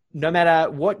no matter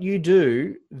what you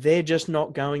do, they're just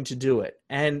not going to do it.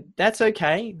 And that's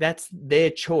okay. That's their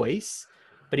choice.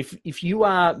 But if you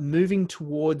are moving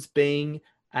towards being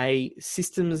a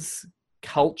systems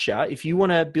culture, if you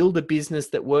want to build a business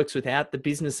that works without the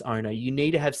business owner, you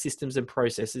need to have systems and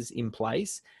processes in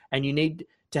place. And you need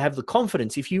to have the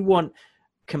confidence. If you want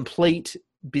complete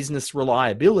business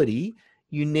reliability,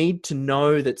 you need to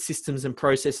know that systems and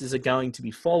processes are going to be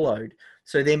followed.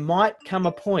 So there might come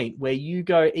a point where you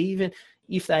go, even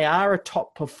if they are a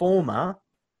top performer,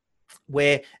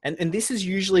 where, and this is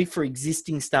usually for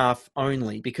existing staff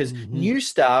only, because new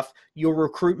staff, your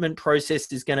recruitment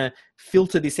process is going to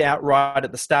filter this out right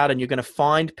at the start, and you're going to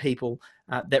find people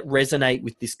that resonate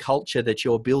with this culture that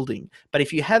you're building. But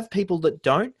if you have people that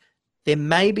don't, there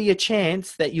may be a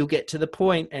chance that you'll get to the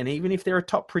point, and even if they're a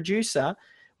top producer,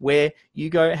 where you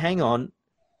go, hang on,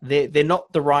 they're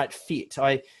not the right fit.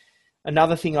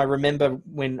 another thing I remember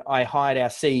when I hired our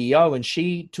CEO and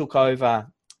she took over,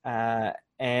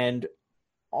 and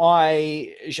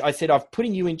I said, I've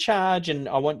putting you in charge and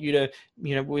I want you to,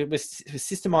 we're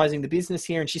systemizing the business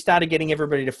here. And she started getting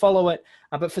everybody to follow it.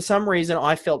 But for some reason,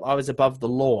 I felt I was above the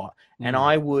law, and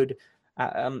I would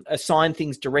assign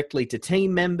things directly to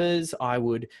team members. I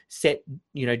would set,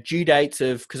 due dates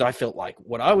because I felt like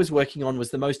what I was working on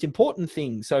was the most important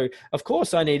thing. So of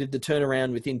course I needed to turn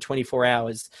around within 24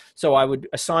 hours. So I would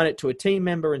assign it to a team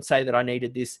member and say that I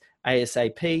needed this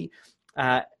ASAP.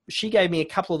 She gave me a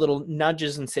couple of little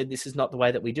nudges and said, this is not the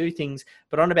way that we do things.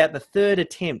 But on about the third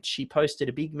attempt, she posted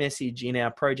a big message in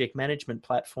our project management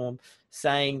platform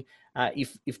saying,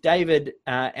 if David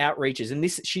outreaches, and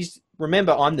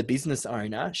remember, I'm the business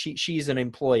owner. She is an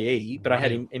employee, but right. I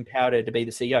had empowered her to be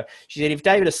the CEO. She said, if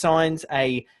David assigns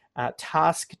a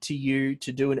task to you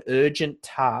to do an urgent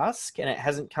task and it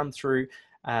hasn't come through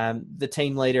the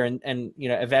team leader and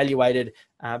evaluated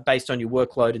based on your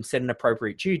workload and set an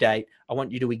appropriate due date, I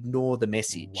want you to ignore the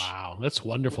message. Wow, that's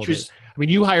wonderful.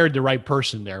 You hired the right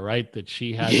person there, right? That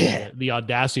she had the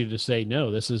audacity to say, no,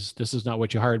 this is not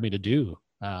what you hired me to do.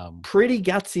 Pretty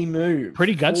gutsy move.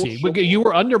 Pretty gutsy. Sure. You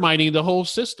were undermining the whole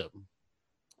system.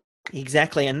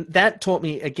 Exactly. And that taught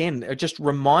me, again, it just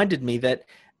reminded me that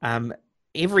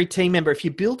every team member, if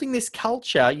you're building this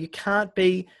culture, you can't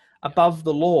be above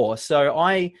the law. So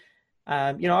I've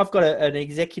got an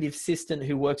executive assistant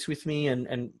who works with me,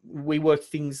 and we work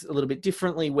things a little bit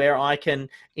differently where I can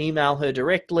email her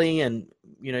directly and,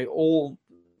 all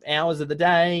hours of the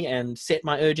day and set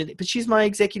my urgent, but she's my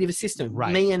executive assistant,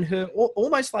 right. Me and her,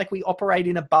 almost like we operate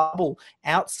in a bubble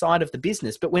outside of the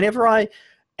business. But whenever I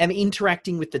am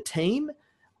interacting with the team,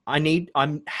 I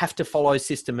have to follow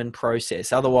system and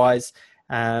process. Otherwise,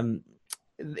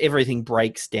 everything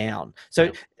breaks down. So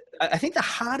yeah. I think the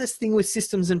hardest thing with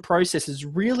systems and processes,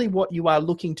 really what you are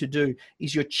looking to do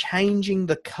is you're changing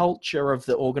the culture of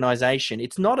the organization.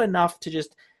 It's not enough to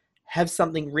just have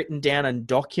something written down and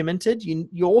documented.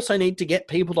 You also need to get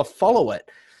people to follow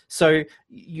it. So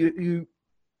it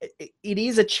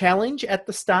is a challenge at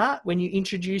the start when you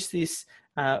introduce this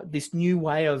new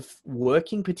way of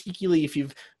working, particularly if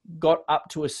you've got up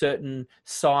to a certain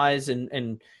size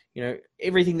and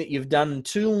everything that you've done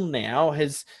until now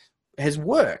has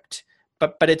worked.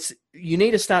 But you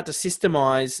need to start to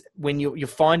systemize when you're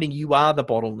finding you are the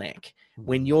bottleneck,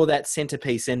 when you're that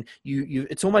centerpiece, and you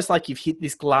it's almost like you've hit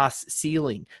this glass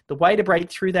ceiling. The way to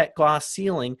break through that glass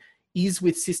ceiling is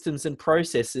with systems and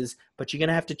processes, but you're going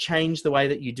to have to change the way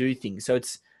that you do things. So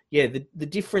it's the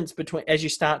difference between as you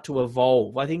start to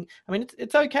evolve.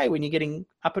 It's okay when you're getting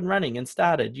up and running and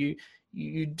started.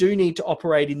 You do need to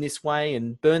operate in this way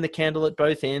and burn the candle at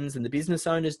both ends, and the business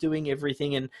owner's doing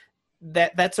everything, and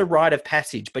that's a rite of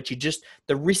passage, but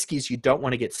the risk is you don't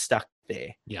want to get stuck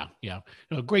there. Yeah.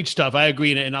 Great stuff. I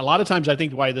agree. And a lot of times I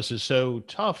think why this is so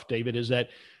tough, David, is that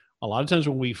a lot of times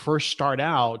when we first start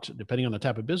out, depending on the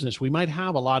type of business, we might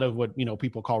have a lot of what,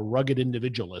 people call rugged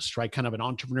individualists, right? Kind of an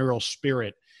entrepreneurial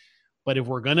spirit. But if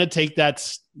we're going to take that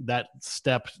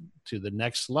step to the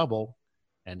next level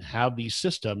and have these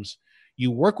systems,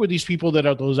 you work with these people that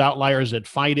are those outliers that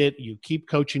fight it, you keep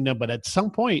coaching them, but at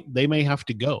some point they may have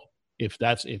to go.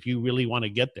 If you really want to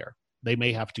get there, they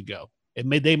may have to go.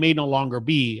 They may no longer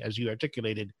be, as you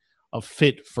articulated, a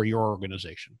fit for your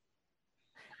organization.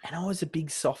 And I was a big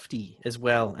softie as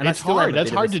well. And it's hard. That's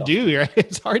hard to do. Right?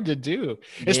 It's hard to do,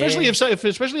 especially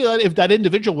if that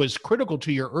individual was critical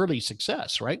to your early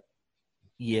success, right?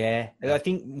 Yeah. I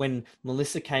think when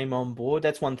Melissa came on board,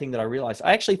 that's one thing that I realized.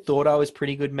 I actually thought I was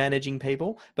pretty good managing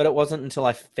people, but it wasn't until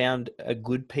I found a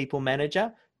good people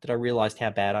manager that I realized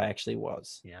how bad I actually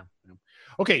was. Yeah.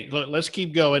 Okay, let's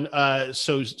keep going.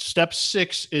 So step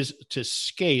 6 is to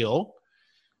scale.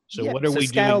 So what are we doing?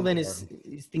 Scale then is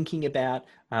thinking about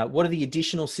what are the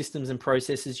additional systems and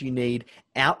processes you need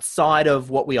outside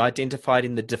of what we identified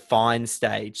in the define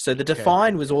stage. So the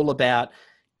define was all about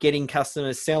getting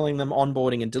customers, selling them,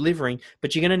 onboarding and delivering,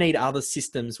 but you're going to need other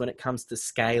systems when it comes to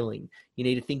scaling. You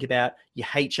need to think about your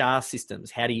HR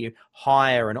systems. How do you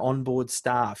hire and onboard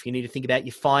staff? You need to think about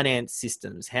your finance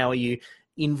systems. How are you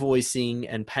invoicing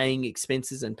and paying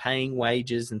expenses and paying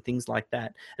wages and things like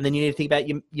that? And then you need to think about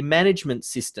your management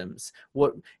systems.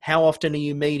 How often are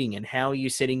you meeting, and how are you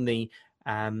setting the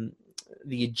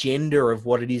agenda of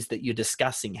what it is that you're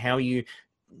discussing? How are you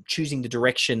choosing the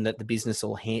direction that the business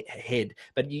will head?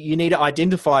 But you need to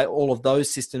identify all of those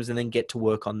systems and then get to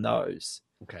work on those.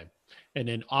 Okay. And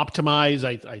then optimize,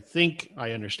 I think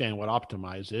I understand what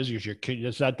optimize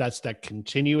is. That's that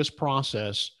continuous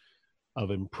process of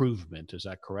improvement. Is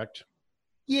that correct?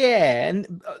 Yeah,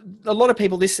 and a lot of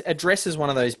people, this addresses one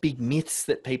of those big myths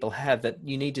that people have, that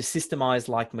you need to systemize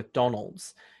like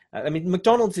McDonald's. I mean,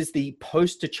 McDonald's is the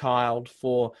poster child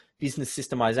for business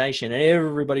systemization, and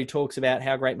everybody talks about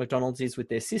how great McDonald's is with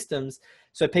their systems.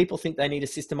 So people think they need to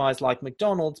systemize like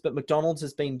McDonald's, but McDonald's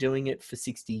has been doing it for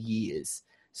 60 years.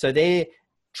 So they're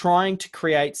trying to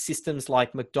create systems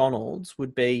like McDonald's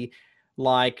would be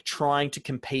like trying to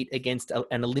compete against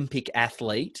an Olympic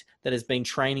athlete that has been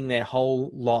training their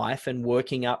whole life and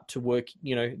working up to work,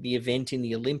 the event in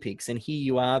the Olympics. And here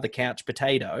you are, the couch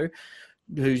potato,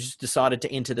 who's decided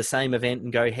to enter the same event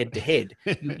and go head to head.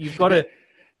 You've got to...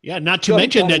 Yeah, not to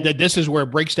mention that this is where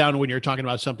it breaks down when you're talking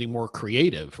about something more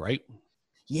creative, right?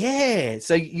 Yeah.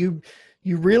 So you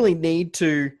really need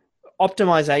to...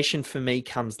 Optimization for me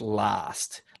comes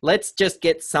last. Let's just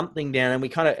get something down. And we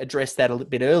kind of addressed that a little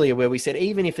bit earlier, where we said,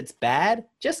 even if it's bad,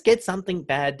 just get something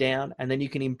bad down and then you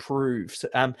can improve. So,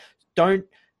 don't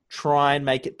try and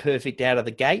make it perfect out of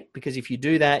the gate, because if you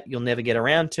do that, you'll never get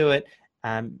around to it.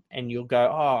 And you'll go,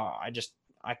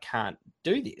 I can't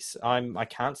do this. I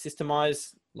can't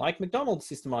systemize like McDonald's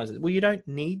systemizes. Well, you don't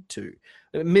need to.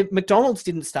 McDonald's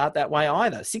didn't start that way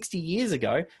either. 60 years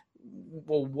ago,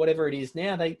 or whatever it is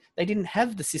now, they didn't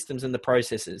have the systems and the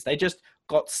processes. They just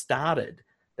got started.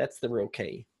 That's the real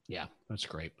key. Yeah, that's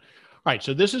great. All right.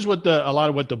 So this is what a lot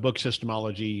of what the book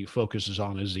Systemology focuses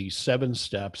on, is these 7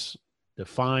 steps: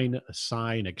 define,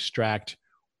 assign, extract,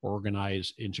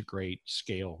 organize, integrate,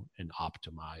 scale, and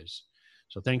optimize.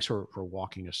 So thanks for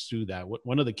walking us through that.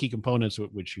 One of the key components,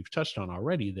 which you've touched on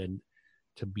already, then,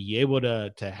 to be able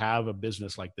to have a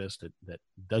business like this that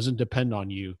doesn't depend on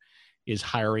you, is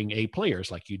hiring A players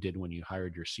like you did when you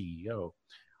hired your CEO.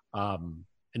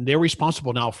 And they're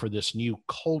responsible now for this new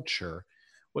culture.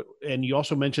 And you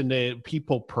also mentioned the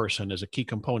people person as a key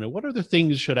component. What other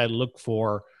things should I look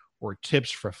for, or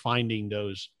tips for finding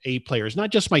those A players, not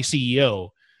just my CEO,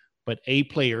 but A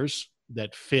players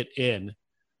that fit in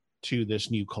to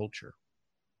this new culture?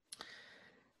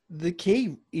 The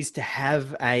key is to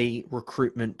have a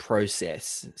recruitment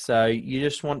process. So you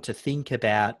just want to think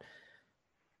about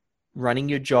running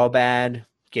your job ad,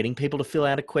 getting people to fill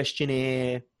out a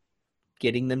questionnaire,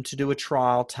 getting them to do a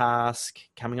trial task,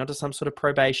 coming onto some sort of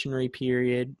probationary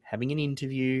period, having an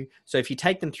interview. So if you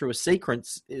take them through a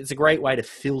sequence, it's a great way to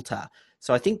filter.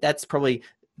 So I think that's probably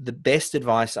the best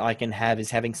advice I can have,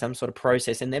 is having some sort of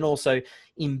process, and then also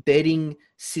embedding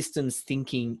systems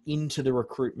thinking into the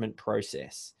recruitment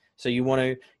process. So you want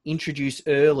to introduce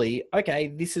early, okay,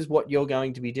 this is what you're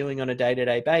going to be doing on a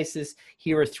day-to-day basis.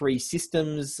 Here are 3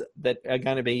 systems that are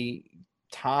going to be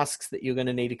tasks that you're going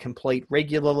to need to complete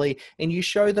regularly. And you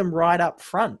show them right up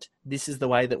front, this is the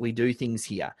way that we do things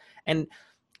here. And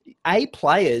A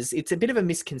players, it's a bit of a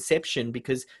misconception,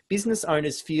 because business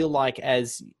owners feel like,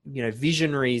 as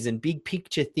visionaries and big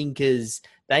picture thinkers,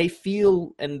 they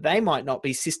feel, and they might not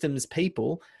be systems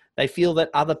people, they feel that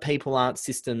other people aren't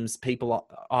systems people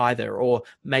either, or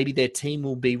maybe their team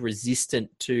will be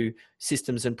resistant to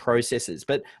systems and processes.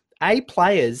 But A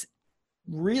players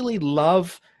really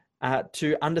love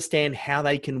to understand how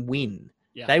they can win.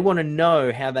 Yeah. They want to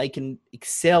know how they can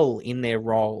excel in their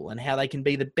role and how they can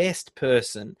be the best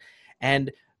person.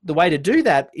 And the way to do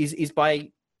that is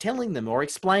by telling them or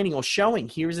explaining or showing,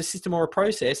 here is a system or a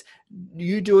process.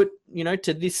 You do it,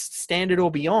 to this standard or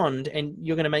beyond, and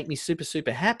you're going to make me super,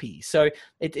 super happy. So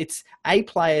it's A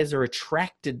players are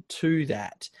attracted to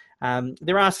that.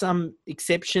 There are some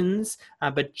exceptions,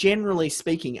 but generally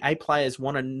speaking, A players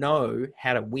want to know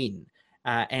how to win.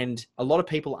 And a lot of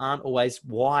people aren't always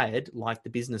wired like the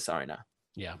business owner.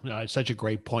 Yeah, no, it's such a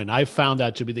great point. I've found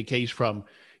that to be the case from,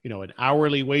 an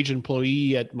hourly wage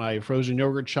employee at my frozen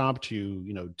yogurt shop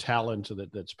to, talent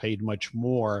that's paid much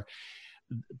more.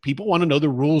 People want to know the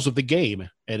rules of the game.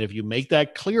 And if you make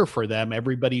that clear for them,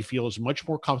 everybody feels much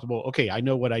more comfortable. Okay, I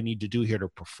know what I need to do here to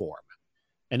perform.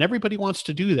 And everybody wants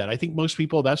to do that. I think most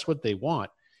people, that's what they want.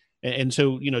 And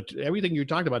so, everything you're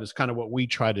talking about is kind of what we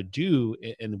try to do.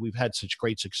 And we've had such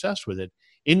great success with it.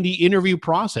 In the interview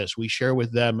process, we share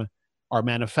with them our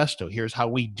manifesto. Here's how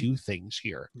we do things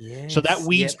here. Yes, so that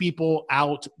weeds people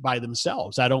out by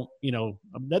themselves. That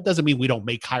doesn't mean we don't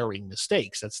make hiring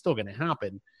mistakes. That's still going to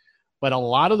happen. But a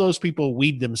lot of those people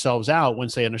weed themselves out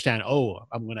once they understand,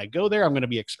 when I go there, I'm going to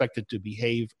be expected to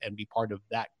behave and be part of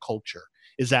that culture.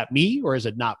 Is that me or is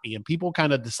it not me? And people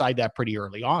kind of decide that pretty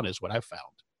early on, is what I've found.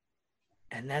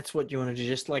 And that's what you want to do.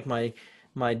 Just like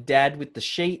my dad with the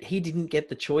sheet, he didn't get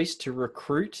the choice to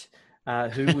recruit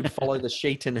who would follow the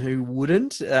sheet and who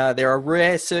wouldn't. There are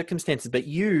rare circumstances, but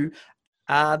you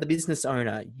are the business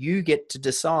owner. You get to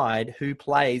decide who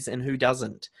plays and who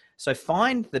doesn't. So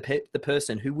find the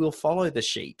person who will follow the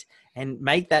sheet and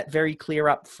make that very clear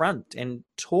up front and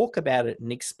talk about it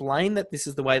and explain that this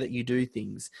is the way that you do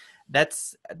things.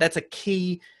 That's a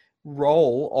key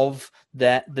role of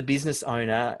the business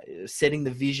owner, setting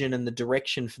the vision and the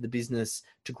direction for the business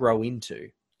to grow into.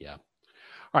 Yeah.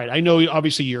 All right. I know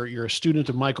obviously you're a student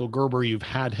of Michael Gerber. You've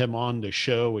had him on the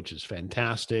show, which is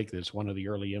fantastic. It's one of the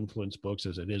early influence books,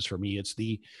 as it is for me. It's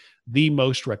the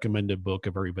most recommended book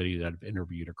of everybody that I've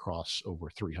interviewed across over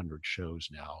 300 shows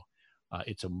now.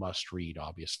 It's a must read,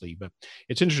 obviously, but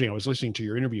it's interesting. I was listening to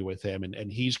your interview with him, and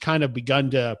he's kind of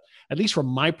begun to, at least from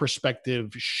my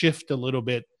perspective, shift a little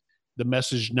bit the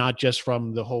message, not just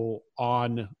from the whole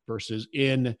on versus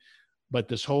in, but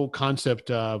this whole concept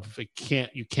of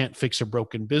you can't fix a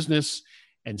broken business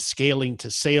and scaling to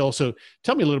sale. So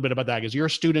tell me a little bit about that, because you're a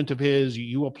student of his,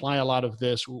 you apply a lot of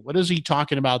this. What is he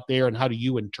talking about there, and how do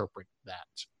you interpret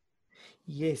that?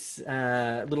 Yes,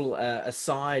 little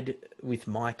aside with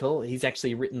Michael, he's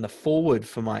actually written the foreword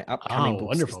for my upcoming book,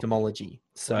 wonderful. SYSTEMology.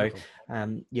 So,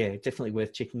 yeah, definitely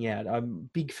worth checking out. I'm a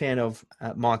big fan of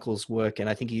Michael's work, and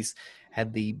I think he's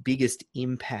had the biggest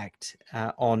impact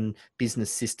on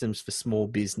business systems for small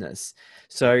business.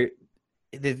 So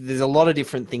there's a lot of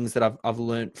different things that I've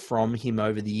learned from him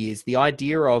over the years. The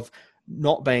idea of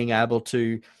not being able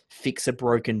to fix a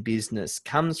broken business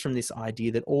comes from this idea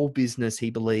that all business,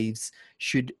 he believes,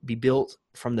 should be built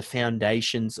from the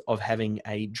foundations of having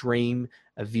a dream,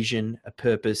 a vision, a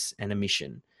purpose, and a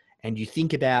mission. And you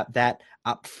think about that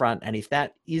up front, and if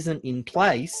that isn't in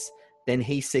place, then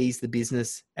he sees the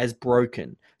business as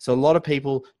broken. So a lot of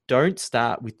people don't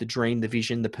start with the dream, the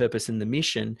vision, the purpose, and the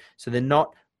mission. So they're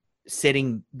not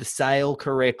setting the sail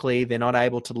correctly. They're not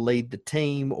able to lead the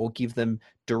team or give them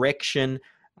direction.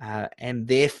 And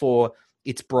therefore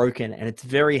it's broken, and it's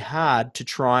very hard to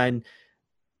try and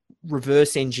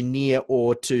reverse engineer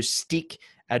or to stick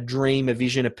a dream, a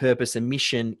vision, a purpose, a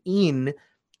mission in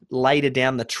later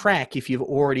down the track if you've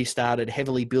already started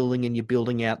heavily building and you're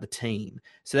building out the team.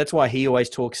 So that's why he always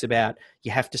talks about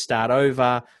you have to start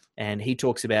over, and he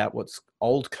talks about what's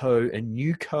old co and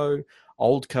new co.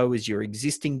 Old co is your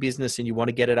existing business, and you want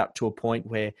to get it up to a point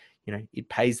where it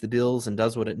pays the bills and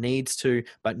does what it needs to.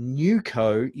 But new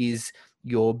co is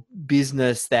your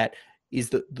business that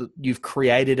is you've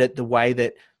created it the way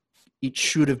that it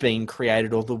should have been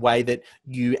created, or the way that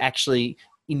you actually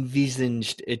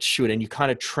envisaged it should, and you're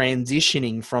kind of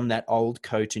transitioning from that old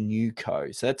co to new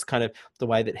co. So that's kind of the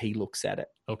way that he looks at it.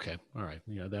 Okay. All right.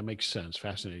 Yeah, that makes sense.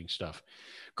 Fascinating stuff.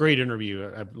 Great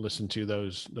interview. I've listened to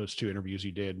those two interviews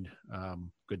he did.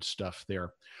 Good stuff there.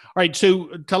 All right. So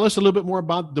tell us a little bit more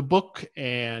about the book.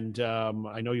 And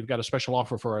I know you've got a special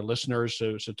offer for our listeners.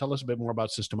 So tell us a bit more about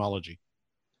SYSTEMology.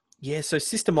 Yeah, so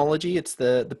SYSTEMology, it's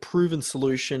the proven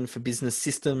solution for business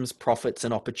systems, profits,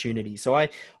 and opportunities. So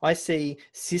I see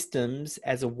systems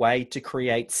as a way to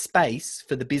create space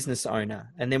for the business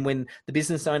owner. And then when the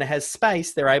business owner has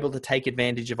space, they're able to take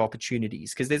advantage of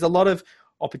opportunities, because there's a lot of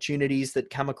opportunities that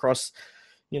come across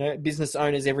business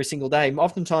owners every single day.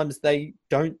 Oftentimes they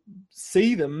don't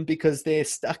see them because they're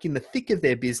stuck in the thick of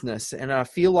their business. And I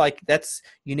feel like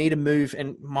you need to move.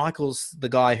 And Michael's the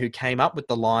guy who came up with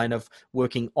the line of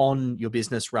working on your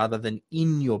business rather than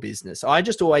in your business. I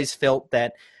just always felt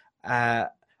that I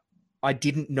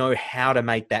didn't know how to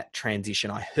make that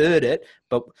transition. I heard it,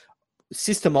 but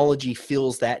SYSTEMology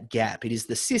fills that gap. It is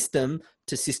the system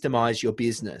to systemize your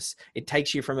business. It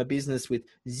takes you from a business with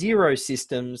zero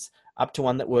systems up to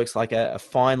one that works like a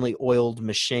finely oiled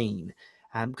machine.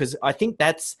 Because I think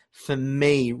that's, for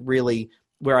me, really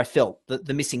where I felt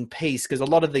the missing piece, because a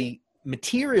lot of the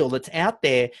material that's out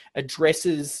there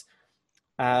addresses,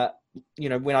 when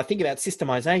I think about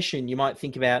systemization, you might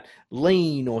think about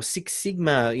Lean or Six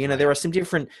Sigma. There are some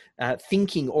different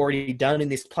thinking already done in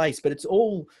this place, but it's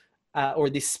all or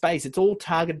this space, it's all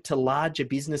targeted to larger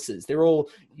businesses. They're all,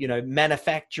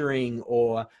 manufacturing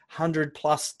or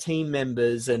 100+ team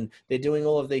members, and they're doing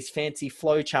all of these fancy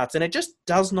flow charts, and it just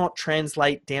does not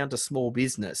translate down to small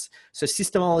business. So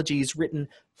SYSTEMology is written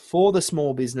for the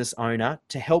small business owner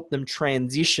to help them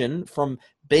transition from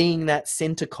being that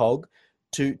center cog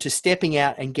to stepping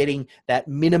out and getting that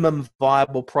minimum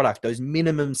viable product, those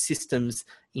minimum systems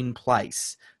in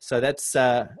place. So that's,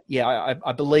 I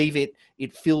believe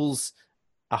it fills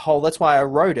a hole. That's why I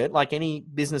wrote it. Like any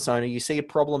business owner, you see a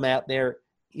problem out there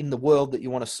in the world that you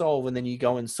want to solve, and then you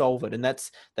go and solve it. And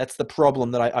that's the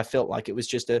problem that I felt like it was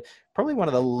just probably one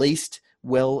of the least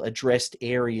well-addressed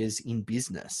areas in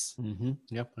business. Mm-hmm.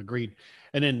 Yep. Agreed.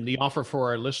 And then the offer for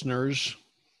our listeners.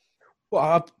 Well,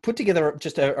 I've put together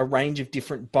just a range of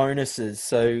different bonuses.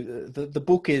 So the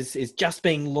book is just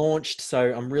being launched.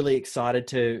 So I'm really excited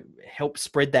to help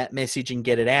spread that message and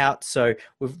get it out. So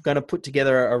we're going to put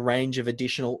together a range of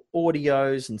additional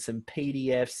audios and some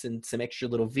PDFs and some extra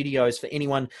little videos for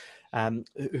anyone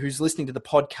who's listening to the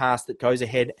podcast that goes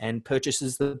ahead and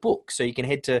purchases the book. So you can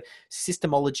head to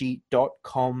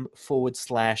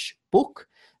SYSTEMology.com/book.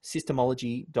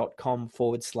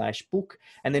 SYSTEMology.com/book.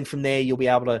 And then from there, you'll be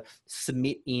able to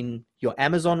submit in your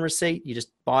Amazon receipt. You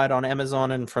just buy it on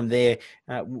Amazon. And from there,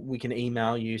 we can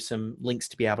email you some links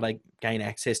to be able to gain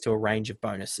access to a range of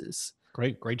bonuses.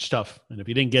 Great stuff. And if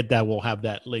you didn't get that, we'll have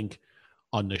that link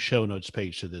on the show notes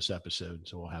page to this episode.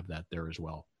 So we'll have that there as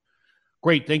well.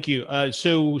 Great. Thank you.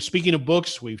 So speaking of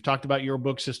books, we've talked about your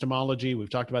book, Systemology. We've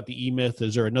talked about the E-Myth.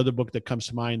 Is there another book that comes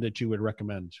to mind that you would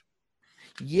recommend?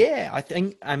 Yeah, I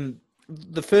think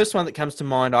the first one that comes to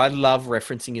mind I love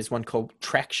referencing is one called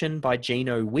Traction by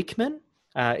Gino Wickman.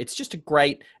 It's just a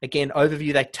great, again,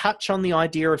 overview. They touch on the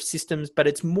idea of systems, but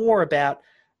it's more about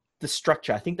the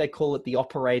structure. I think they call it the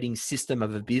operating system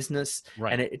of a business.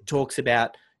 Right. And it talks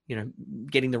about,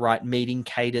 getting the right meeting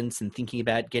cadence and thinking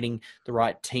about getting the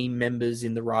right team members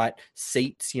in the right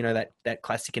seats, that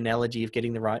classic analogy of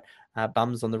getting the right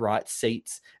bums on the right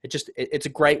seats. It's a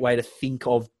great way to think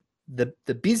of the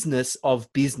business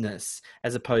of business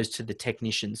as opposed to the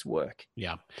technician's work.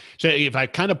 Yeah. So if I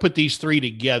kind of put these three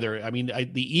together,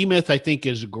 the E-Myth I think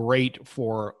is great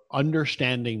for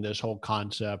understanding this whole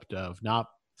concept of not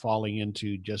falling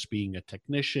into just being a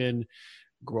technician,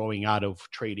 growing out of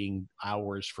trading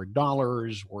hours for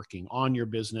dollars, working on your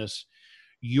business.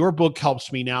 Your book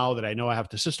helps me now that I know I have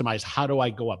to systemize. How do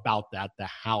I go about that? The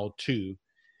how to.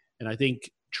 And I think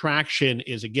Traction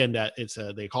is, again, that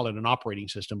they call it an operating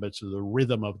system, but it's the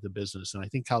rhythm of the business. And I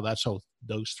think how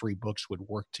those three books would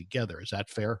work together. Is that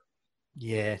fair?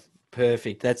 Yeah,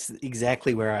 perfect. That's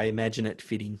exactly where I imagine it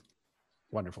fitting.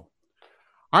 Wonderful.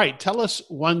 All right. Tell us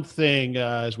one thing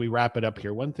as we wrap it up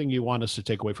here, one thing you want us to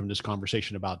take away from this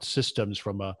conversation about systems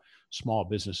from a small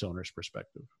business owner's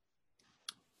perspective.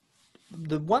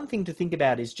 The one thing to think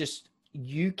about is just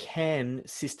you can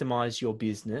systemize your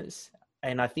business.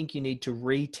 And I think you need to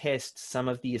retest some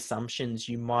of the assumptions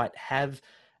you might have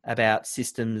about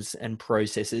systems and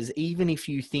processes. Even if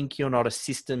you think you're not a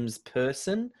systems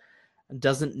person,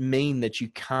 doesn't mean that you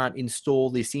can't install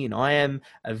this in. I am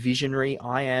a visionary.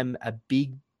 I am a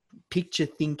big picture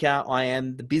thinker. I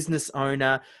am the business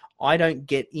owner. I don't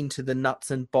get into the nuts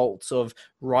and bolts of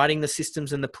writing the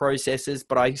systems and the processes,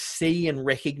 but I see and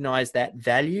recognize that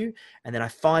value. And then I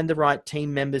find the right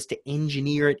team members to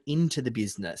engineer it into the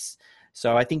business.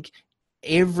 So I think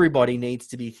everybody needs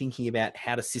to be thinking about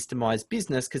how to systemize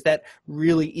business, because that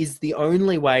really is the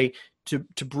only way to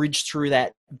bridge through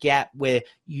that gap where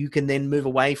you can then move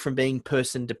away from being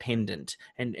person dependent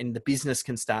and the business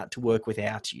can start to work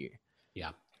without you.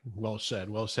 Yeah. Well said.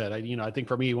 Well said. I think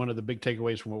for me, one of the big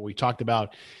takeaways from what we talked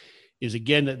about is,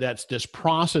 again, that's this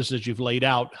process that you've laid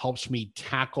out helps me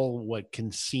tackle what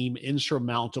can seem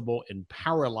insurmountable and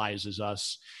paralyzes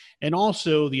us. And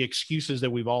also the excuses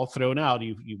that we've all thrown out,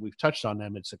 we've touched on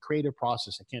them. It's a creative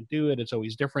process. I can't do it. It's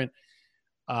always different.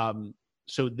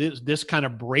 So this kind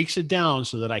of breaks it down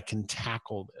so that I can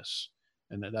tackle this.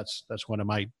 And that's one of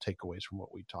my takeaways from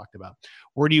what we talked about.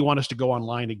 Where do you want us to go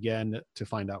online again to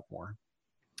find out more?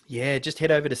 Yeah, just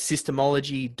head over to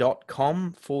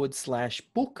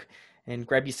systemology.com/book and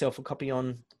grab yourself a copy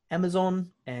on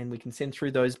Amazon, and we can send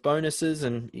through those bonuses.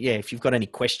 And yeah, if you've got any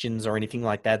questions or anything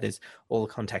like that, there's all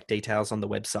the contact details on the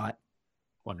website.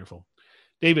 Wonderful.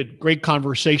 David, great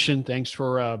conversation. Thanks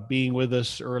for being with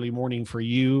us early morning for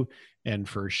you and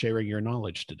for sharing your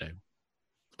knowledge today.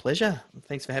 Pleasure.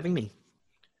 Thanks for having me.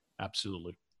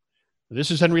 Absolutely.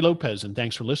 This is Henry Lopez, and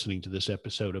thanks for listening to this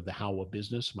episode of The How of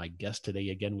Business. My guest today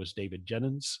again was David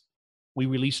Jenyns. We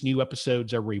release new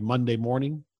episodes every Monday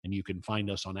morning, and you can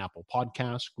find us on Apple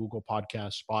Podcasts, Google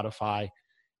Podcasts, Spotify,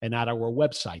 and at our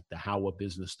website,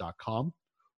 thehowofbusiness.com.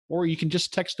 Or you can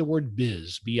just text the word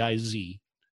biz, B-I-Z,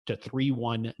 to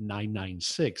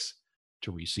 31996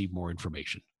 to receive more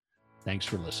information. Thanks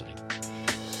for listening.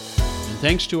 And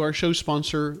thanks to our show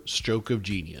sponsor, Stroke of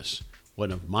Genius,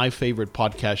 one of my favorite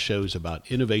podcast shows about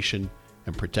innovation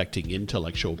and protecting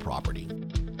intellectual property.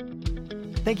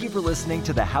 Thank you for listening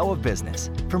to The How of Business.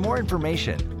 For more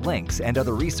information, links, and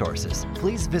other resources,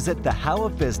 please visit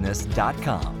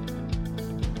thehowofbusiness.com.